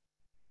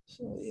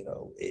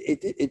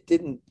it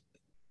didn't,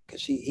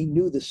 because he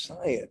knew the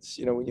science.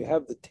 When you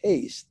have the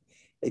taste,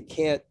 it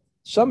can't.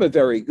 Some are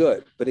very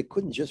good, but it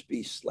couldn't just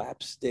be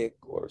slapstick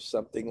or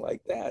something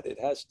like that. It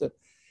has to,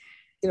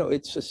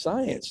 it's a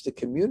science to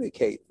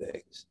communicate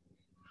things.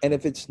 And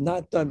if it's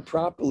not done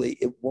properly,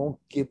 it won't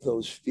give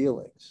those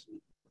feelings.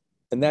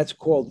 And that's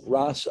called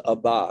Rasa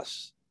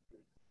Abbas.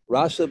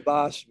 Rasa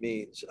Abbas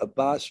means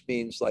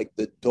like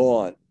the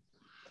dawn.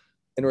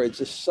 In other words,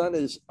 the sun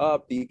is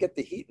up, you get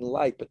the heat and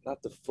light, but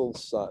not the full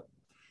sun.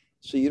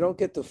 So you don't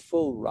get the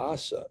full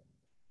rasa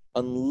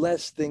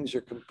unless things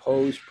are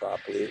composed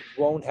properly. It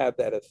won't have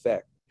that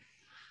effect.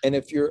 And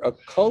if you're a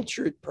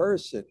cultured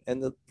person,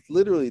 and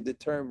literally the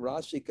term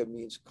rasika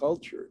means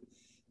cultured,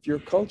 if you're a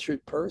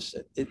cultured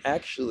person, it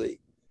actually,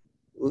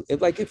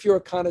 like if you're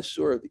a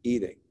connoisseur of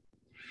eating,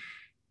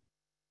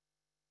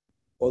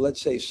 or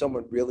let's say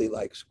someone really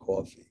likes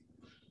coffee,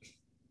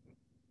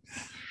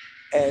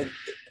 and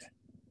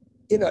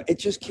it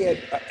just can't.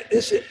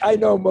 I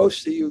know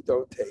most of you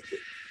don't take it,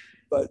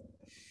 but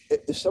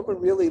if someone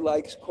really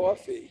likes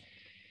coffee,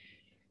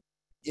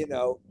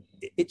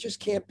 it just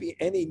can't be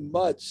any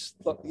much.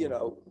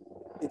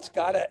 It's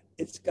gotta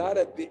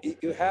be.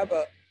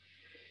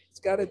 It's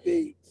gotta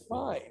be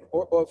fine,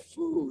 or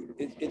food.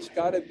 It's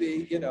gotta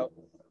be.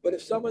 But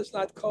if someone's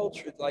not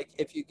cultured, like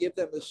if you give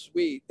them a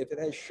sweet, if it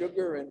has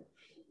sugar and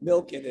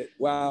milk in it,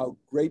 wow,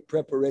 great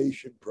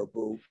preparation,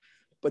 Prabhu.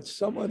 But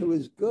someone who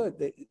is good,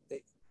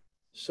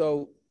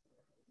 so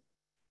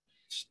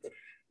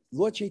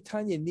Lord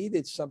Chaitanya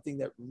needed something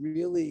that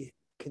really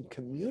can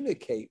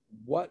communicate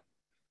what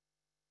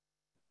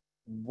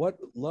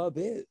love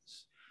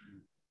is.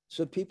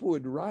 So people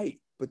would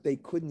write, but they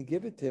couldn't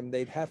give it to him.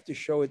 They'd have to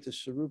show it to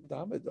Sarup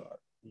Damodar.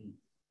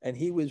 And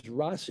he was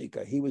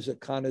Rasika. He was a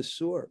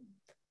connoisseur.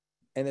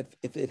 And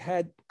if it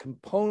had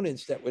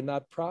components that were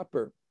not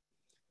proper,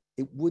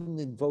 it wouldn't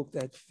invoke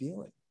that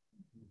feeling.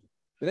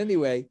 But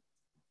anyway,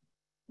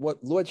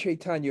 what Lord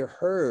Chaitanya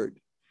heard,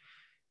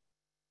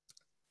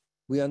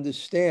 we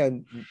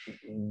understand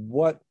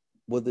what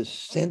were the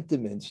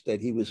sentiments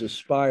that he was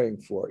aspiring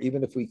for,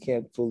 even if we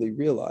can't fully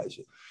realize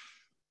it.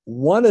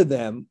 One of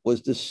them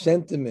was the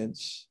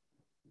sentiments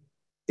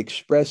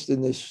expressed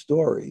in this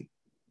story,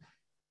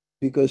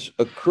 because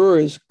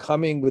Akrura is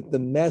coming with the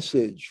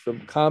message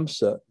from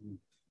Kamsa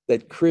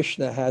that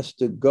Krishna has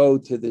to go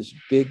to this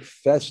big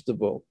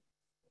festival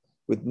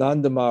with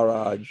Nanda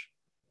Maharaj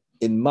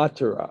in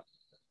Mathura.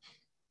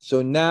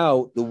 So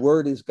now the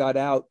word has got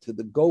out to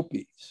the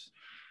gopis.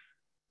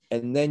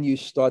 And then you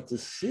start to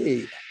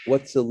see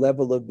what's the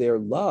level of their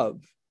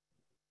love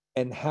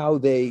and how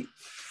they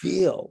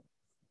feel,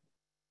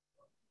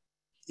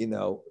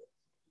 and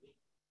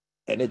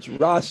it's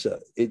rasa.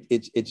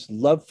 It's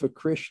love for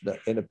Krishna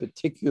in a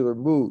particular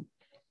mood.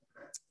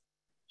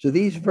 So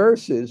these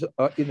verses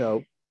are,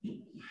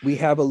 we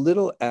have a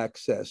little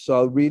access. So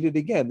I'll read it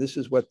again. This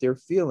is what they're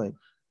feeling.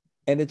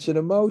 And it's an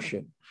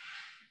emotion.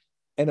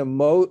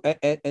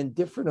 And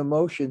different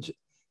emotions.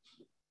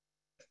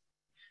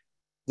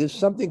 There's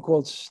something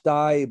called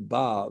sthai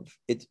bhav.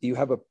 You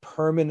have a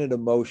permanent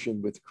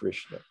emotion with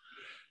Krishna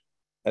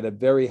at a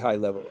very high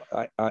level.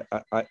 I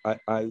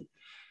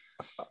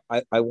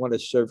want to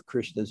serve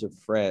Krishna as a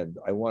friend.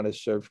 I want to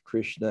serve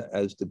Krishna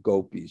as the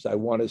gopis. I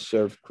want to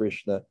serve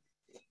Krishna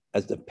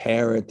as the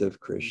parent of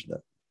Krishna.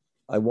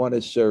 I want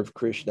to serve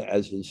Krishna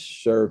as his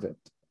servant.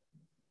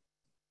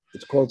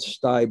 It's called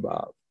sthai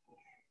bhav.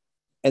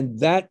 And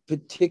that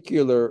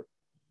particular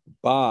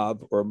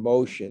bhav or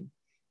emotion,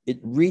 it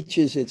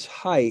reaches its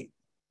height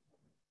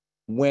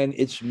when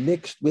it's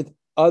mixed with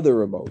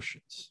other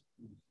emotions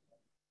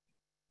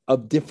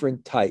of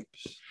different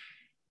types.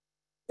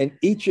 And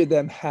each of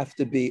them have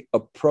to be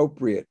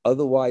appropriate.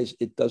 Otherwise,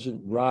 it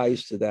doesn't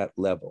rise to that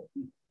level.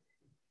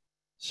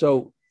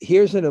 So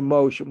here's an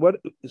emotion.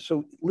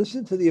 So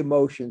listen to the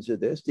emotions of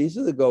this. These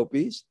are the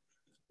gopis.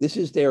 This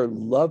is their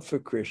love for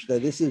Krishna.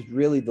 This is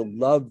really the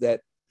love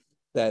that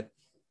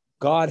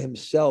God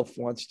himself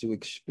wants to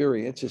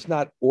experience. It's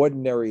not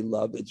ordinary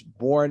love. It's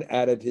born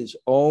out of his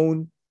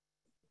own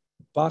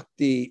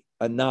bhakti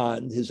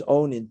anand, his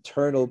own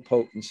internal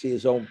potency,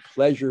 his own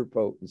pleasure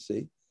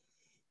potency.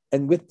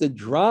 And with the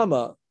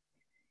drama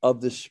of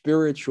the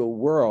spiritual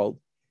world,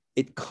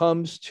 it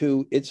comes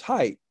to its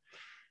height.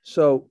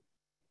 So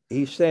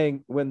he's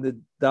saying when the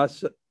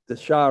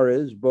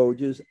Dasharas,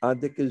 Bhojas,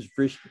 Andikas,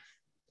 Vrishna,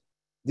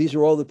 these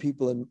are all the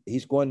people, and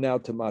he's going now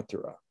to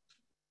Mathura,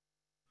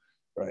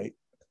 right?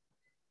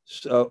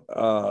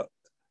 So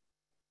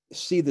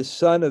see the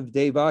son of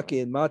Devaki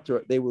and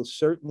Mathura, they will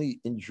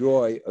certainly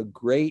enjoy a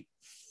great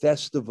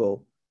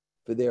festival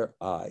for their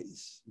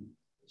eyes.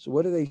 So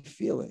what are they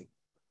feeling?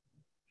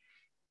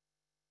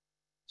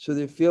 So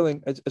they're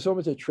feeling, it's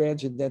almost a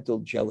transcendental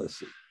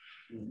jealousy.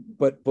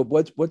 But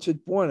what's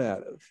it born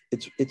out of?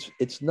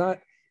 It's not,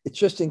 it's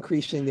just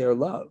increasing their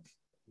love.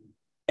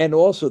 And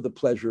also the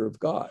pleasure of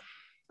God,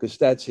 because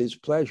that's his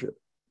pleasure.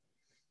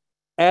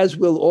 As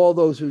will all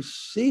those who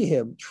see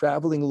him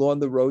traveling along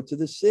the road to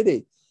the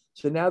city.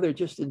 So now they're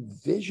just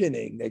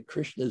envisioning that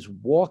Krishna is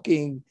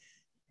walking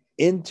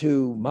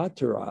into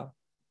Mathura,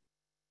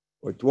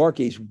 or Dwarka,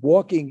 he's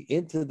walking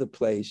into the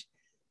place,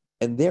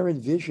 and they're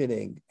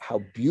envisioning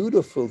how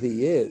beautiful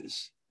he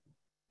is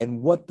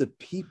and what the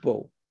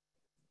people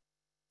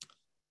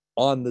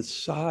on the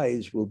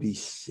sides will be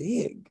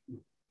seeing,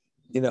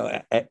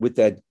 with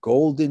that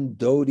golden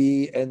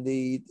dhoti and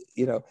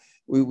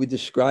we were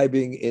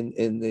describing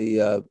in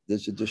the,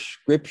 there's a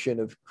description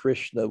of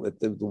Krishna with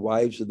the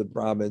wives of the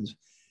Brahmins.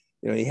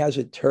 He has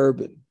a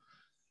turban.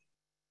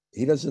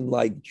 He doesn't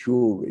like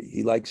jewelry.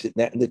 He likes it.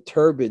 And the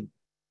turban,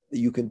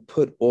 you can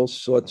put all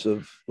sorts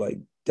of like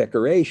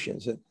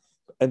decorations.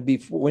 And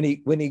before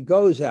when he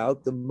goes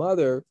out, the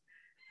mother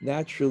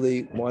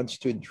naturally wants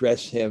to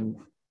dress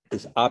him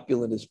as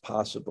opulent as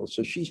possible.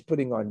 So she's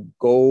putting on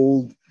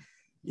gold,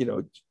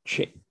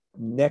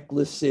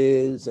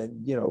 necklaces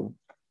and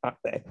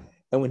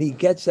and when he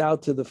gets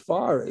out to the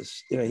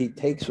forest, he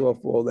takes off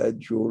all that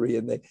jewelry,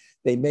 and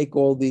they make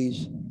all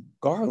these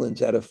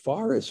garlands out of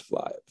forest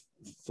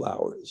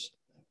flowers.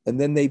 And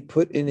then they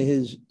put in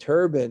his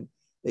turban,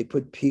 they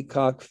put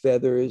peacock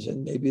feathers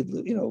and maybe,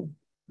 little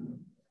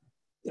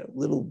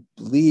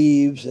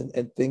leaves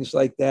and things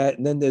like that.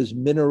 And then there's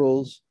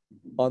minerals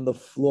on the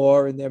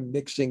floor, and they're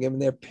mixing him,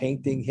 and they're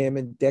painting him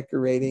and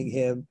decorating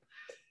him.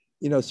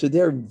 So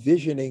they're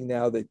envisioning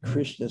now that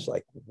Krishna's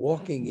like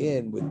walking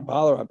in with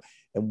Balaram,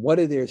 and what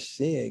are they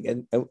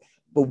seeing?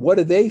 But what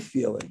are they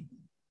feeling?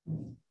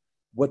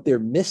 What they're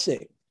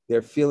missing?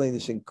 They're feeling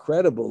this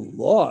incredible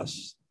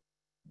loss.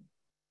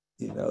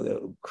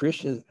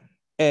 Krishna,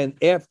 and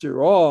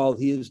after all,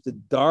 he is the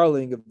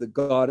darling of the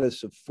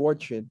goddess of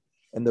fortune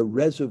and the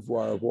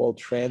reservoir of all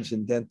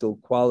transcendental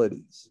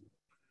qualities.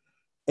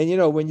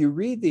 And when you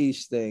read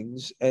these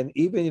things, and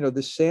even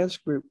the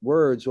Sanskrit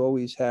words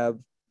always have,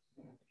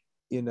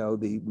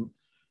 the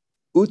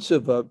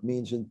utsava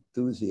means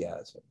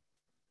enthusiasm.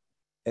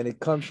 And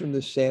it comes from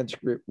the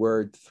Sanskrit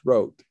word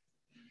throat,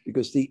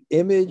 because the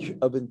image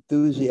of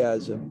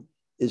enthusiasm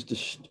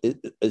is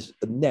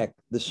a neck,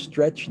 the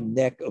stretched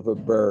neck of a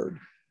bird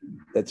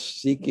that's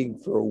seeking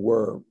for a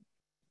worm.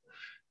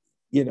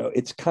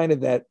 It's kind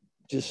of that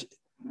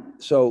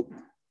so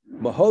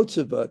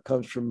Mahotsava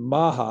comes from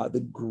Maha, the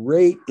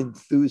great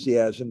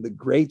enthusiasm, the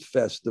great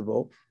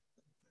festival.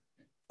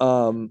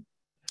 And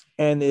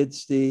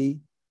it's the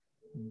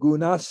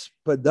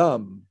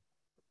Gunaspadam,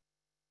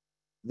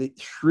 the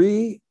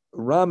Sri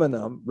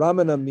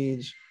Ramanam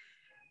means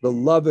the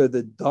lover,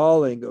 the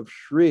darling of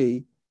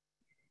Sri,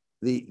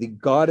 the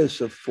goddess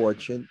of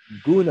fortune.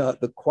 Guna,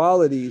 the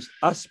qualities.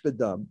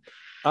 Aspadam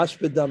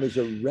is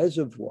a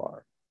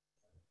reservoir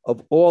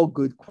of all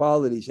good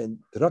qualities. And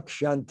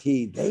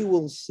Drakshanti, they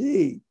will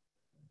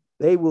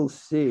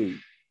see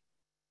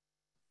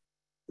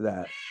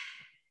that.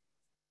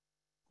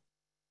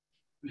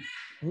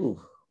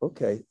 Ooh,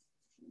 okay.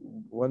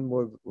 One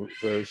more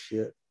verse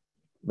here.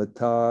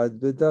 Matad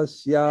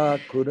vidasya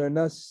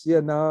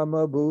kuranasya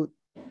nama bhut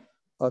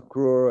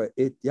akrura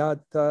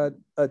ityatad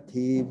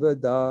ativa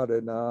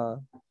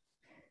dharana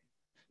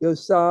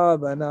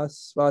yosavana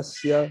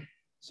svasya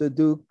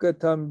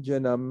sadukatam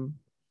janam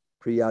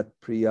priyat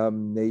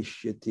priyam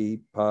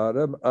neshyati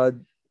param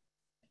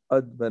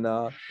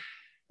advana.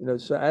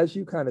 So as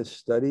you kind of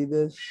study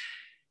this,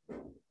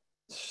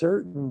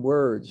 certain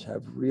words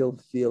have real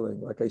feeling.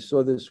 Like I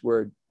saw this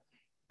word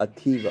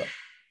ativa.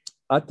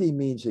 Ati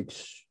means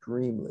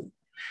extremely.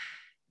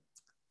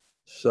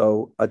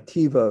 So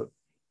ativa,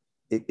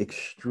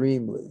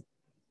 extremely.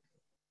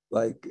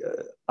 Like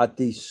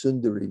Ati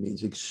Sundari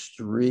means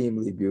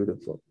extremely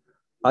beautiful.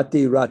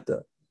 Ati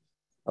Rata.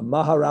 A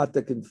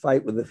Maharata can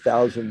fight with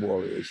 1,000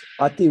 warriors.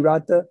 Ati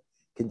Rata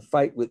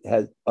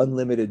has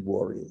unlimited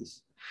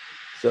warriors.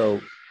 So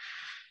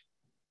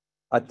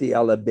Ati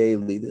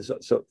Alabeli.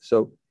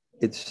 So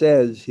it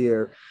says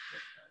here,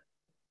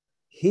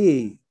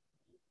 he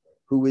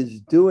who is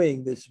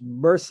doing this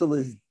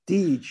merciless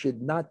deed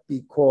should not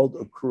be called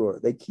a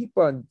krura. They keep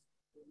on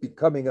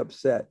becoming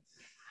upset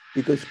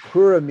because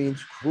krura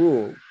means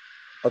cruel.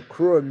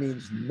 Akrura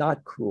means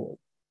not cruel.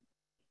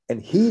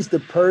 And he's the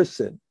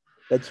person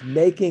that's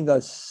making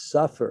us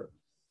suffer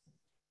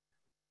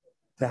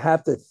to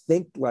have to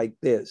think like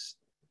this,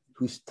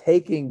 who's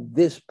taking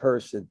this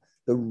person,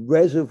 the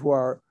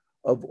reservoir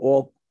of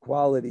all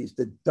qualities,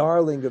 the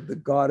darling of the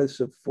goddess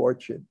of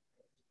fortune.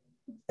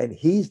 And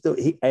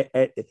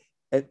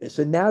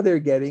so now they're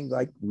getting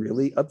like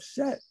really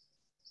upset.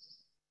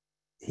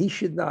 He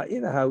should not,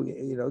 how,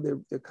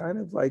 they're kind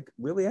of like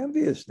really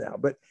envious now,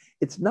 but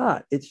it's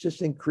not, it's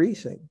just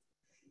increasing.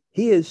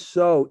 He is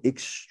so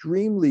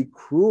extremely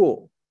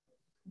cruel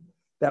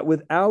that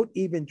without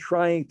even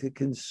trying to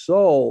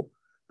console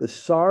the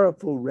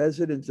sorrowful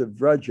residents of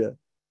Vraja,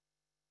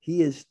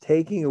 he is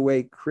taking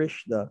away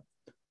Krishna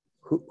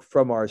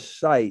from our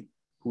sight,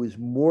 who is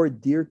more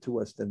dear to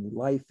us than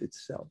life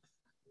itself.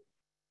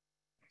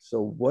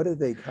 So what are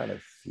they kind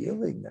of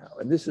feeling now?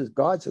 And this is,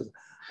 God says,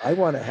 I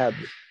want to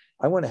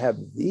have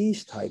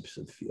these types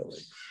of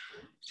feelings.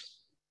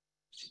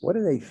 What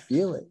are they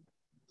feeling?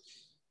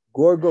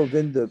 Gaur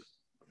Govinda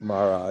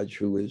Maharaj,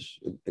 who is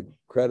an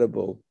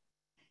incredible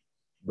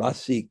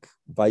Rasik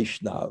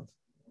Vaishnav,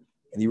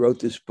 and he wrote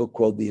this book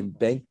called The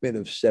Embankment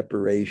of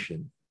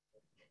Separation.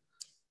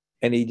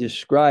 And he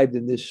described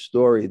in this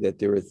story that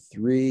there are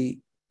 3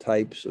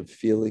 types of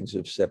feelings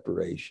of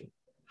separation.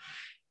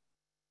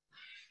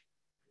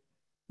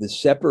 The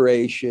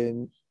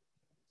separation,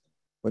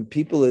 when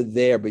people are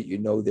there, but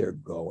they're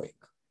going,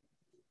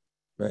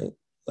 right?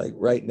 Like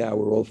right now,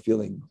 we're all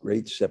feeling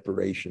great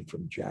separation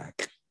from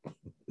Jack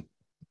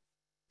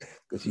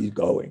because he's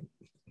going.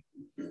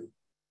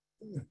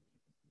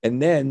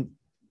 And then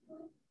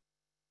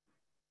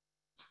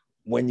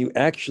when you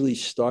actually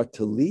start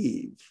to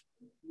leave,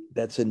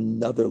 that's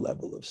another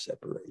level of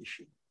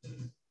separation.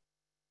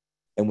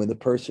 And when the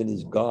person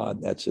is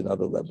gone, that's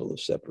another level of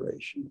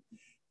separation.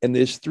 And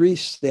there's 3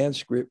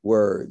 Sanskrit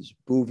words,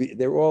 bhuvi,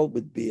 they're all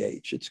with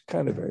BH. It's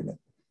kind of very nice.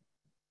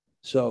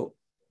 So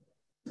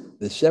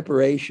the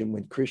separation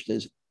when Krishna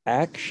is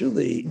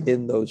actually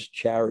in those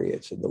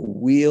chariots and the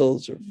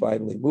wheels are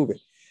finally moving,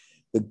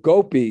 the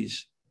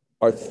gopis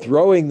are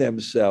throwing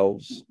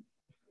themselves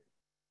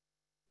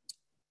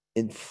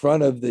in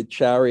front of the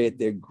chariot.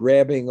 They're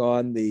grabbing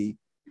on the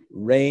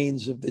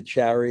reins of the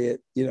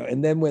chariot,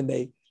 and then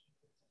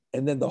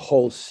the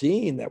whole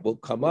scene that will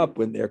come up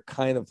when they're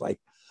kind of like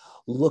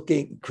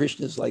looking,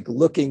 Krishna's like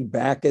looking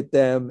back at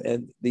them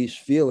and these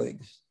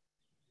feelings.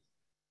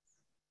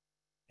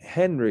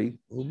 Henry,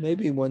 who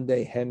maybe one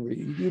day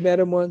you met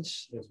him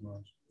once? Yes,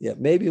 Mom. Yeah,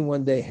 maybe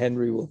one day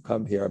Henry will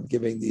come here. I'm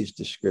giving these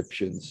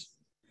descriptions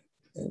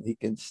and he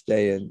can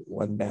stay in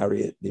one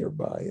Marriott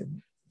nearby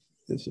and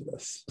visit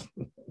us.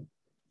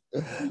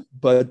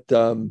 But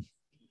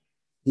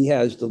he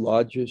has the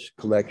largest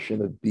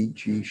collection of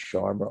B.G.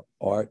 Sharma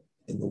art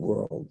in the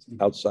world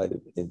outside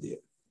of India.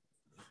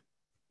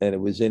 And it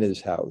was in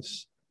his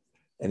house.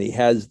 And he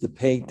has the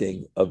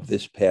painting of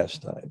this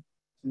pastime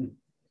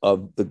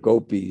of the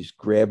gopis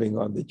grabbing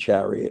on the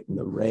chariot and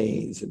the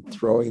reins and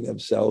throwing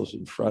themselves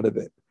in front of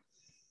it.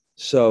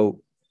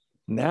 So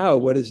now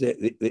what is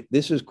it?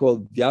 This is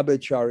called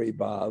Vyabhachari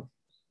Bhav.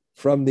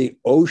 From the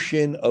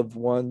ocean of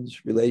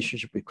one's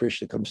relationship with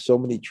Krishna comes so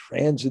many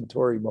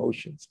transitory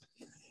emotions.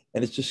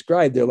 And it's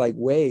described, they're like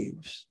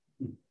waves.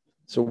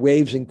 So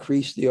waves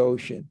increase the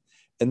ocean.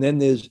 And then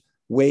there's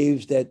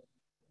waves that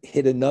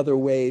hit another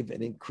wave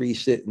and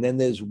increase it. And then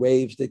there's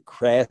waves that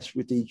crash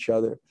with each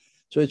other.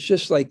 So it's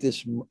just like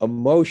this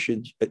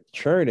emotion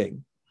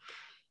churning.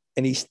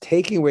 And he's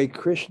taking away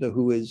Krishna,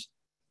 who is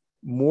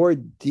more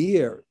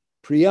dear,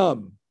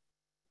 Priyam.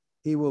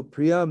 He will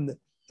Priyam,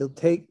 he'll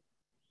take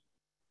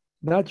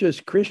not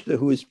just Krishna,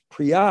 who is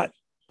Priyat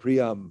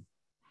Priyam,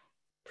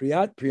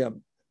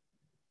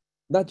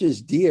 not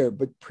just dear,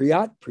 but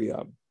Priyat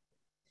Priyam,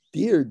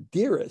 dear,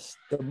 dearest,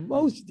 the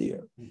most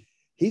dear.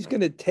 He's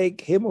going to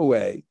take him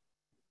away,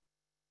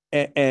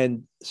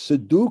 and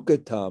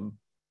Sadukatam,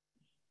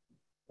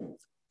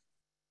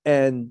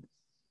 and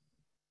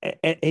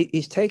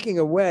he's taking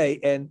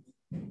away, and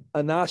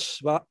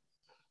Anashvasa,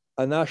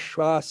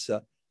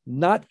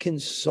 not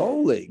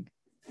consoling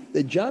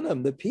the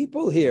Janam, the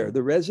people here,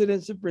 the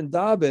residents of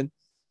Vrindavan,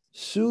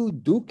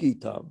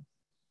 Sudukitam.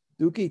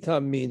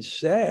 Dukitam means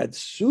sad.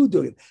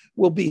 Sudukitam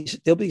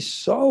they'll be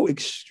so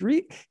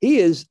extreme. He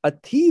is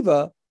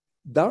Ativa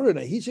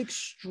Dharana. He's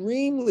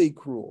extremely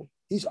cruel.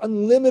 He's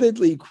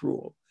unlimitedly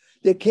cruel.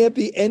 There can't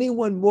be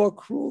anyone more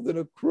cruel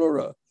than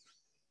Akrura.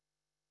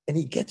 And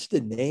he gets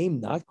the name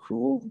not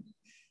cruel.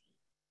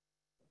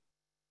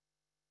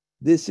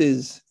 This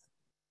is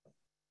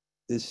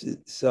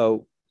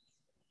so.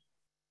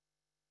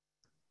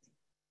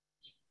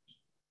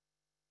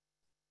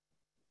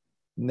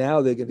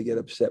 Now they're going to get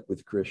upset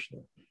with Krishna.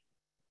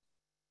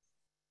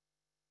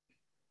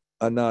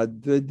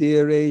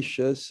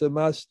 Anadvadiresha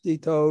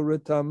samastito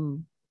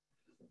ratam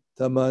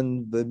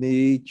taman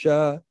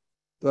vamicha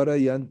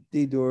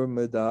tvarayanti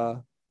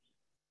durmada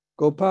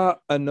gopa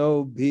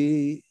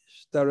anobhi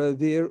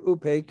staravir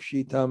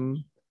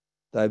upekshitam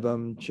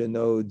daivam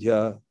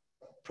chanodya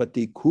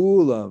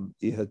pratikulam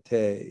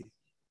ihate.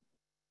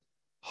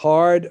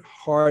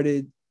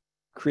 Hard-hearted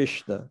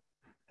Krishna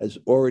has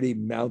already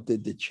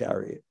mounted the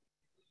chariot.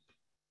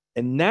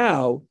 And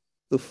now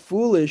the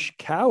foolish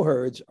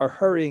cowherds are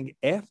hurrying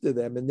after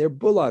them in their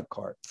bullock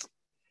carts.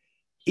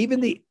 Even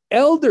the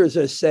elders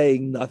are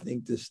saying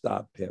nothing to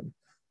stop him.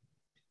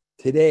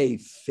 Today,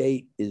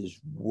 fate is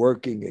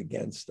working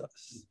against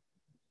us.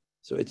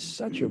 So it's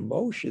such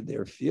emotion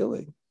they're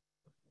feeling.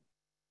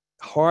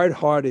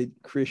 Hard-hearted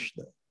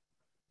Krishna,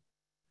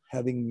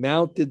 having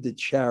mounted the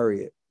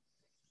chariot,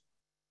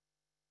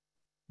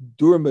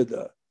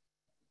 Durmada,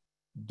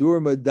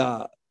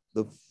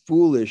 the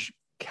foolish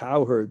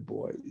cowherd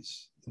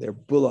boys, their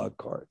bullock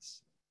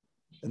carts,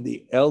 and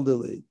the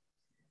elderly,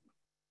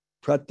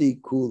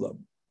 Pratikulam.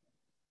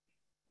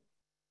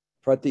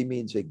 Prati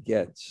means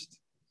against.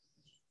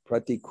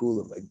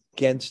 Pratikulam,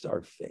 against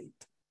our fate.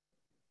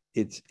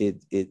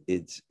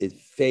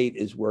 Fate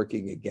is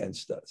working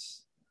against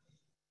us.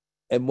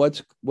 And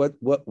what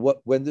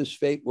when does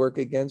fate work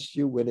against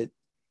you? When it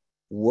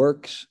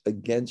works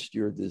against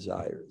your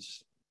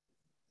desires.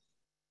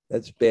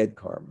 That's bad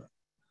karma.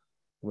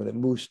 When it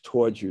moves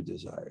towards your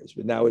desires.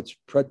 But now it's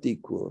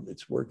pratikulam,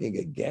 it's working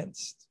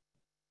against.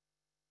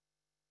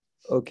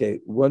 Okay,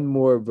 one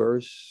more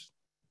verse.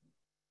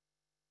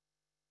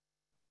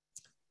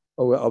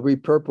 Oh, I'll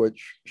repurport.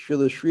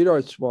 Srila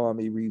Sridhar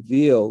Swami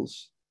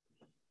reveals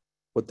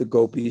what the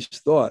gopis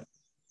thought.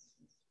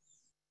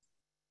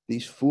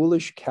 These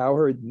foolish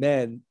cowherd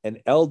men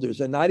and elders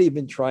are not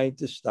even trying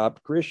to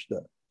stop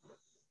Krishna.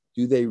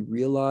 Do they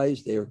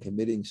realize they are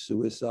committing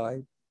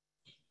suicide?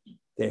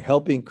 They're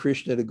helping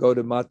Krishna to go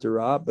to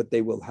Mathura, but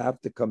they will have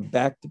to come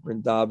back to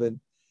Vrindavan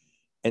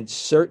and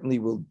certainly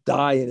will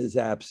die in his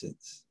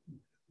absence.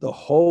 The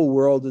whole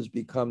world has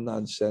become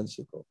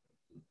nonsensical.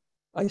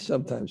 I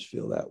sometimes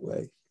feel that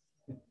way.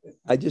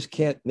 I just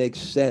can't make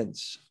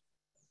sense.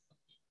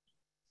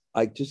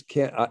 I just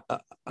can't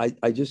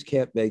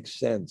make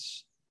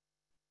sense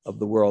of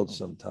the world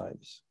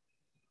sometimes.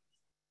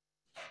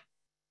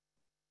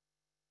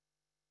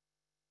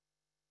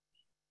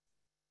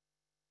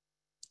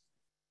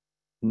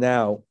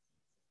 Now,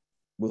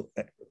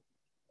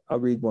 I'll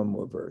read one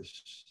more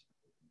verse.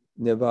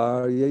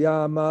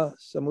 Nivaryayama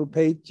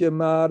samupetya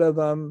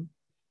madhavam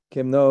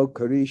kimno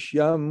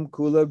karishyam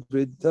kula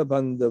vriddha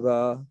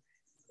bandhava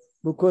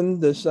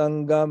mukunda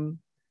sangam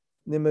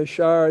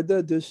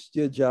nimasharda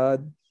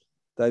dustyajad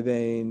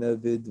daivena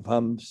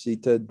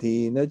vidvamsita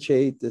dina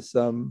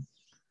chetasam.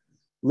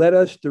 Let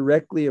us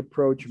directly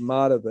approach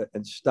Madhava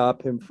and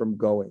stop him from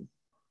going.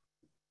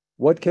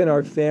 What can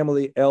our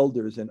family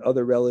elders and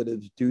other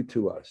relatives do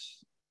to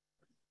us?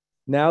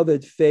 Now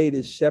that fate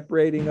is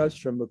separating us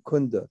from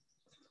Mukunda,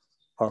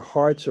 our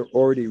hearts are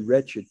already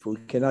wretched, for we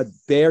cannot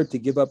bear to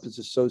give up his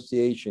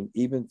association,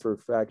 even for a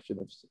fraction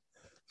of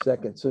a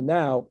second. So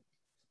now,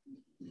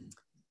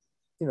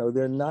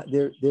 they're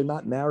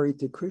not married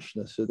to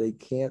Krishna, so they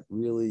can't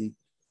really.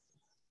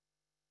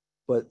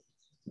 But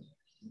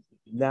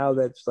now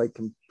that's like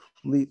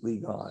completely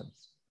gone,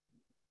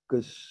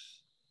 because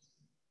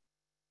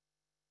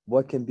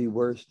what can be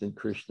worse than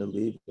Krishna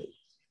leaving?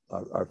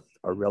 Our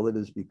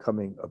relatives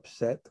becoming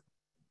upset.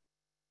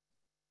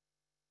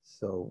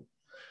 So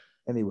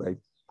anyway,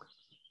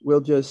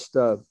 we'll just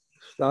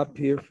stop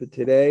here for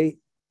today.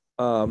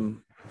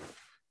 Jamuna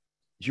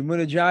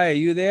Jaya, are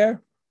you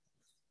there?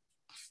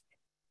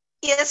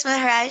 Yes,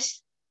 Maharaj.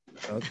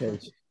 Okay,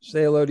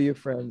 say hello to your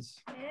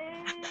friends.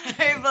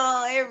 Hey,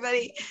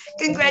 everybody.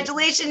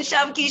 Congratulations,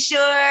 Sham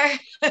Kishore.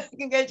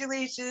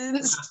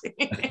 Congratulations.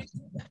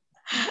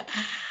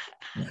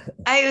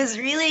 I was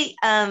really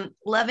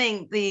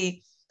loving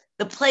the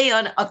play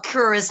on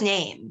Akrura's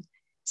name.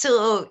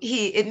 So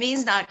it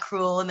means not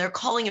cruel, and they're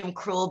calling him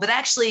cruel, but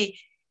actually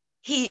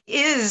he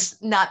is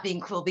not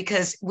being cruel,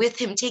 because with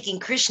him taking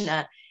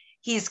Krishna,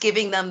 he's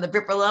giving them the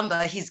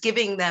Vipralambha, he's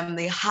giving them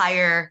the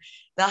higher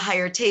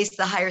taste,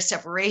 the higher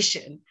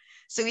separation.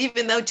 So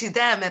even though to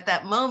them at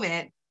that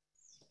moment,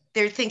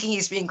 they're thinking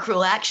he's being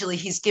cruel, actually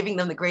he's giving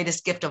them the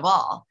greatest gift of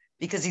all,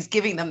 because he's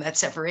giving them that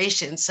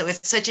separation. So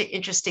it's such an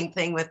interesting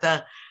thing with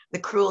the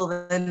cruel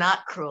and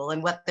not cruel,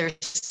 and what they're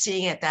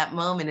seeing at that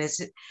moment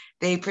is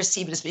they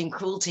perceive it as being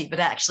cruelty, but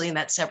actually in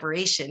that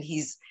separation,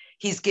 he's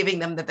giving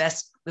them the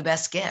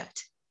best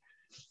gift.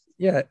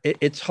 Yeah,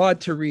 it's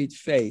hard to read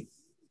fate.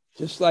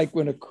 Just like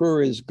when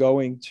Akrura is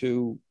going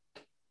to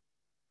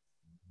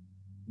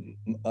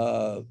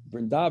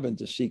Vrindavan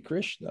to see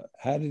Krishna,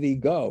 how did he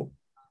go?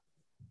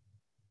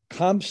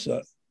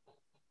 Kamsa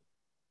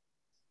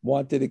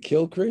wanted to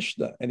kill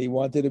Krishna, and he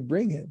wanted to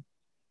bring him.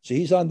 So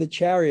he's on the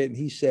chariot, and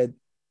he said,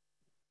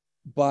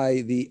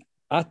 by the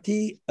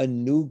Ati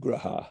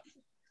Anugraha,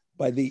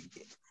 by the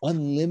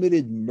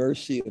unlimited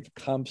mercy of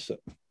Kamsa.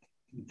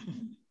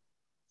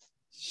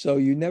 So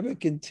you never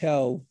can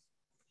tell.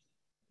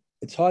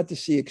 It's hard to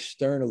see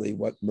externally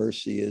what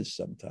mercy is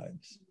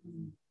sometimes.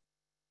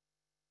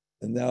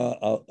 And now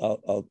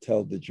I'll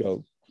tell the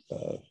joke,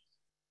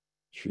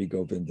 Sri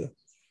Govinda.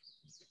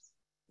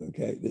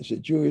 Okay, there's a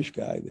Jewish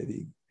guy that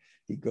he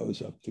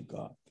goes up to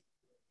God,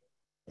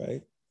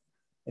 right?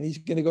 And he's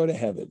going to go to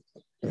heaven,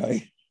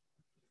 right?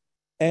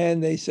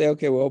 And they say,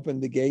 okay, we'll open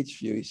the gates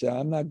for you. He said,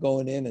 I'm not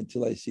going in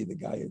until I see the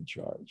guy in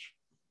charge.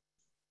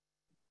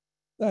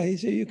 No, he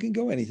said, you can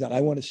go in. He said,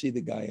 I want to see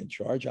the guy in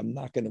charge. I'm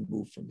not going to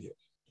move from here.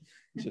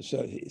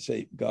 So he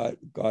said, God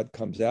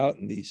comes out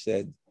and he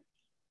said,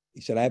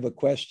 I have a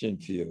question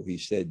for you. He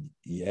said,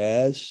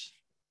 yes.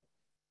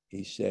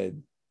 He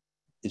said,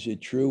 is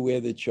it true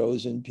we're the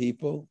chosen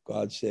people?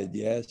 God said,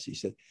 yes. He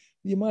said,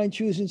 do you mind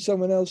choosing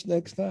someone else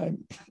next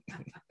time?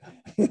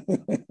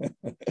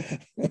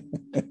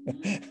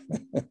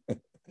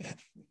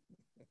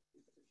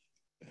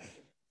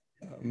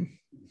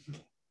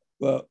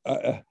 Well,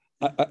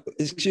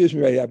 excuse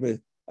me, Ray, I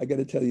got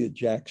to tell you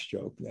Jack's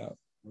joke now.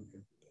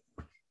 Okay.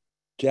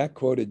 Jack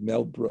quoted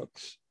Mel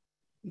Brooks.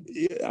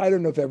 I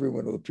don't know if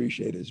everyone will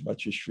appreciate it as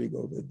much as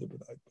Striegel did,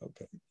 but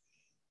okay.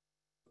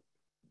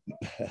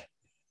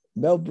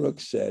 Mel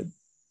Brooks said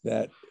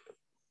that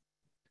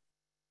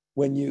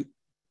when you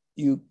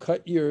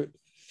cut your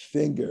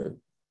finger,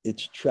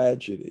 it's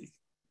tragedy,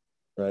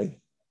 right?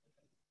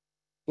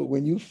 But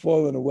when you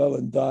fall in a well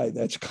and die,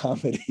 that's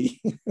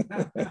comedy.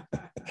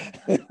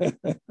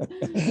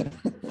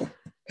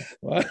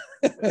 What?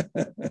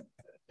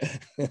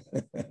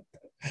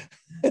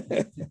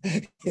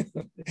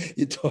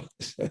 You talk.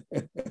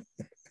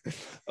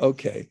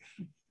 Okay.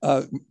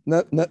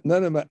 None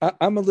of my.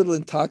 I'm a little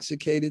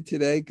intoxicated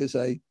today because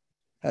I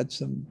had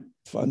some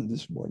fun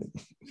this morning.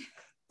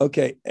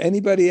 Okay.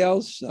 Anybody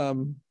else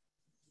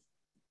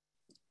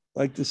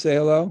like to say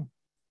hello?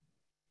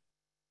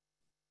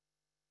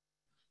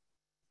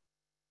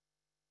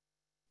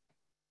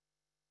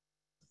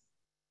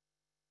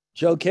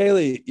 Joe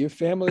Cayley, your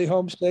family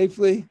home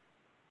safely?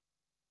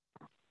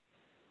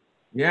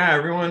 Yeah,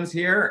 everyone's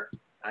here.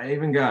 I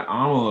even got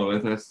Amala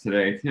with us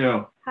today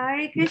too.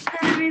 Hare Krishna,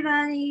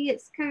 everybody.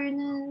 It's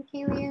Karuna,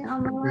 Kaylee, and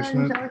Amala,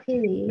 and Joe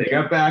Kaylee. They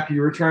got back.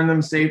 You returned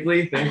them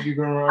safely. Thank you,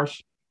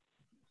 Ganesh.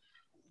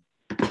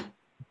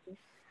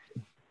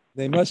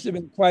 They must have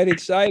been quite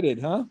excited,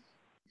 huh?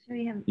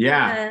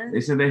 Yeah,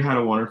 they said they had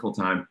a wonderful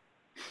time.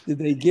 Did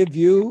they give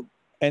you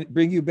and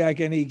bring you back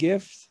any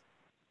gift?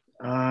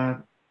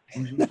 No,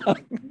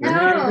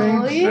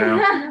 no,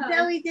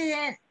 we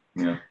didn't.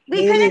 Yeah.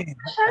 We couldn't.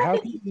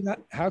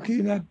 How can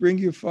you not bring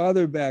your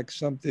father back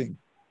something?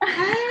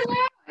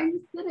 I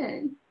just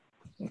didn't.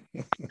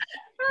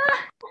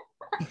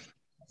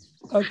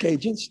 Okay,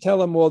 just tell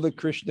them all the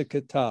Krishna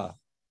Katha.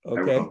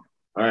 Okay. All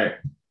right.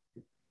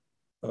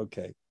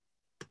 Okay.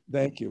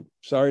 Thank you.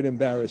 Sorry to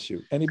embarrass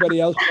you. Anybody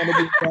else want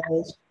to be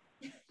embarrassed?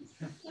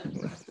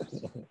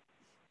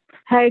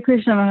 Hare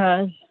Krishna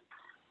Maharaj.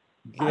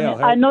 Gail,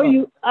 I know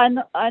you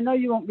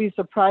won't be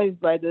surprised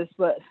by this,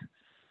 but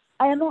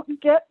I don't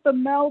get the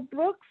Mel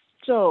Brooks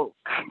joke.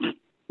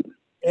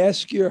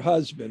 Ask your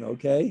husband,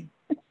 okay?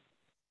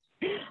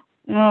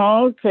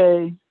 Oh,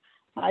 okay.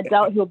 I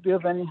doubt he'll be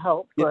of any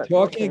help. You're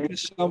talking to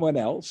someone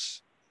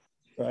else,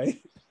 right?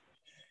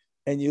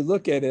 And you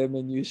look at him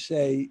and you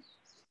say,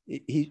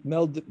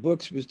 Mel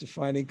Brooks was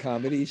defining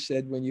comedy. He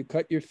said, when you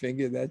cut your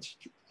finger, that's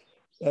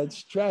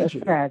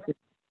tragedy.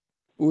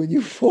 When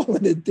you fall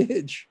in a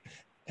ditch,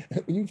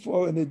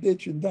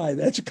 and die,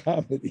 that's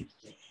comedy.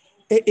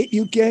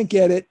 You can't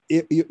get it.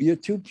 You're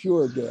too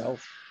pure, Gail.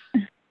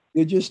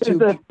 You're just too.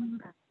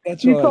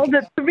 That's you told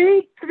it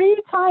three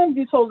times.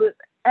 You told it,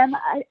 and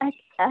I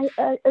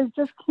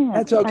just can't.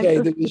 That's okay.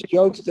 There was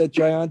jokes that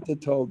Jayanta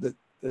told that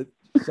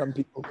some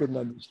people couldn't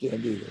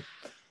understand either.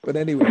 But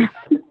anyway,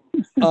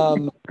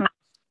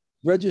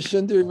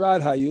 Rajasundari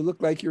Radha, you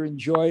look like you're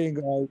enjoying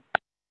our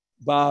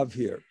Bhav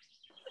here.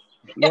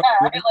 Yeah,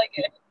 I like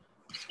it.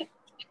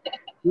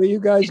 Where you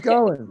guys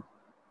going?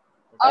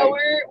 Oh,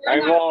 we're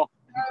moving.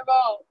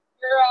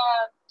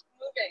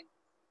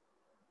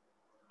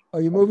 Oh,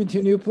 you're moving to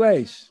a new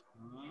place?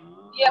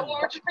 Yeah, well,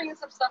 we're just bringing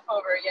some stuff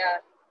over, yeah.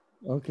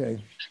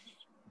 Okay.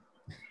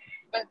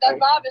 But that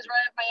Bob is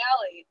right up my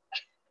alley.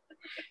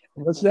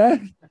 What's that?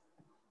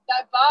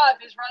 That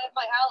Bob is right up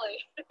my alley.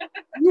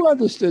 You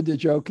understood the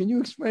joke. Can you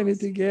explain it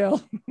to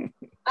Gail?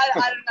 I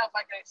don't know if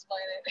I can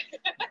explain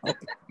it.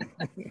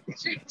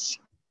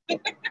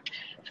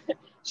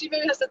 She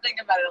maybe has to think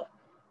about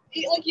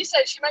it. Like you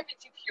said, she might be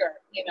too pure,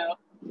 you know.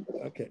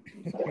 Okay.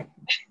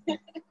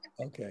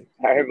 Okay.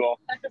 Terrible.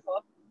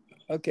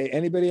 Okay.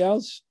 Anybody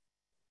else?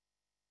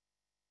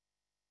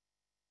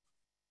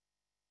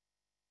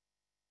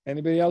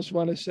 Anybody else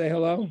want to say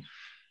hello?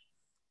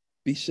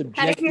 Be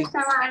subjected.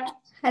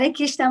 Hare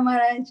Krishna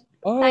Maharaj.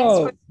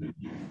 Oh,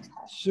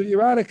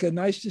 Suryaradhika,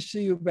 nice to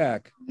see you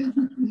back.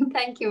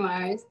 Thank you,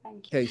 Maharaj.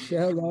 Thank you. Okay, say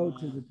hello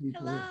to the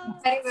people.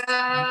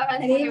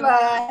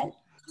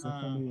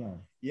 Haribol.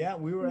 Yeah,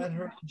 we were at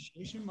her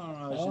initiation,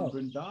 Maharaj,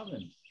 in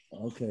Vrindavan.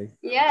 Okay.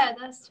 Yeah,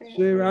 that's true.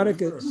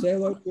 Suryaradhika, say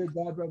hello to your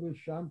god brother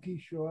Sham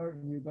Kishore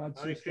and your god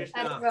sister.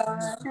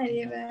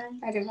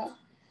 Haribol.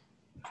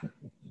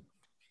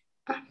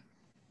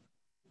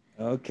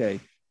 Okay,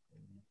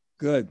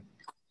 good.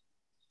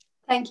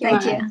 Thank you.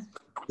 Thank you.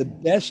 The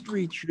best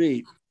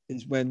retreat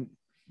is when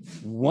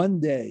one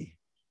day,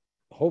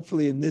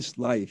 hopefully in this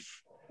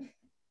life,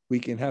 we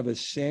can have a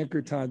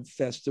Sankirtan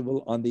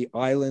festival on the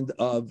island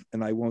of,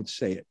 and I won't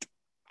say it.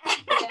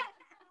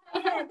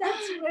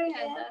 That's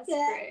brilliant. That's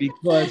great.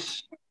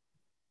 Because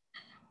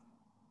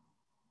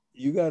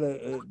you got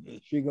to,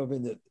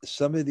 Srigovinda,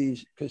 some of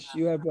these, because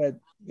you have that,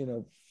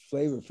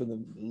 flavor for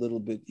them a little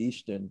bit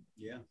Eastern.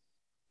 Yeah.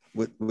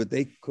 What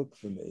they cook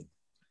for me.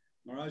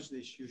 Maharaj,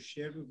 you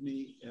shared with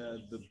me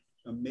the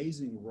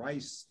amazing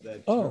rice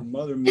that Oh. your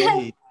mother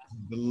made.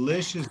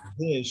 Delicious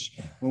dish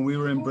when we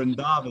were in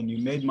Vrindavan. You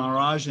made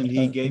Maharaj and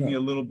he gave me a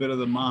little bit of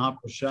the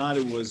Mahaprasad.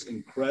 It was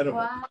incredible.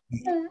 Wow.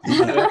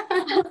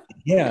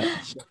 Yeah.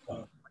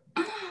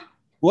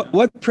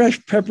 What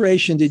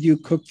preparation did you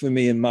cook for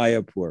me in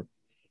Mayapur?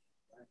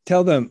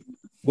 Tell them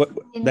what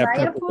In that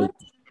Mayapur? preparation.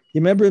 You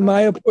remember in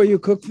Mayapur you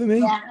cooked for me?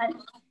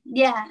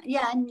 Yeah.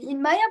 In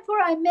Mayapur,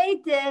 I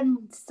made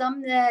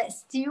some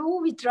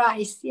stew with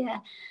rice. Yeah,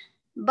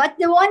 but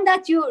the one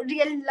that you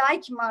really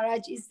like,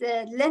 Maharaj, is the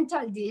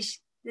lentil dish.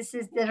 This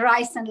is the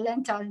rice and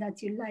lentil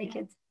that you like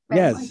it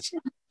very much.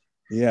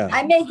 Yeah.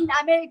 I made in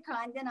America,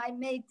 and then I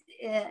made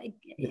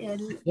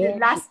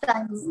last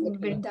time in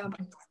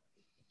Vrindavan.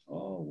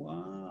 Oh,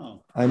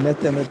 wow. I met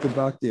them at the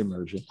Bhakti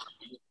immersion.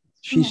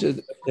 She said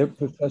they're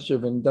professor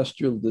of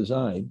industrial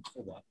design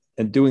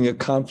and doing a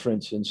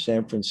conference in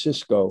San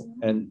Francisco.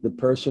 And the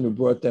person who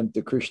brought them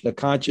to Krishna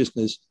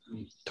consciousness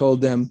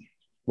told them,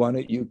 why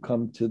don't you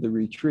come to the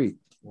retreat?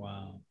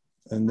 Wow.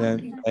 And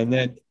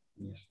then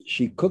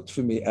she cooked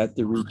for me at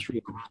the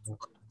retreat.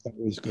 That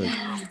was good.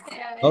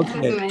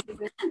 Okay.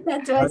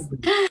 That was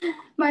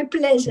my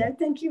pleasure.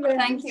 Thank you very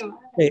much. Thank you.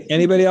 Hey,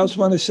 anybody else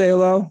want to say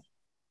hello?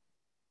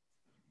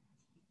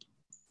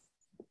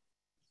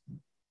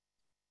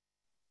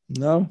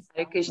 No?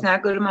 Hare Krishna,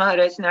 Guru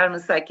Maharaj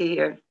Narmasaki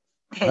here.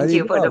 How Thank do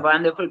you you for know? the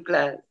wonderful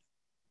class.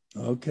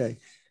 Okay.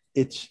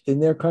 It's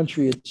in their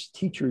country, it's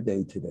teacher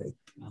day today.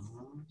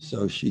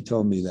 So she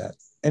told me that.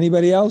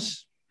 Anybody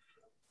else?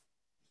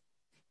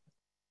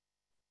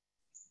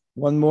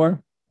 One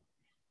more?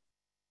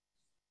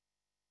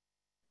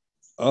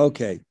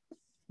 Okay.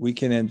 We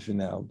can end for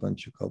now.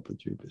 Bunch of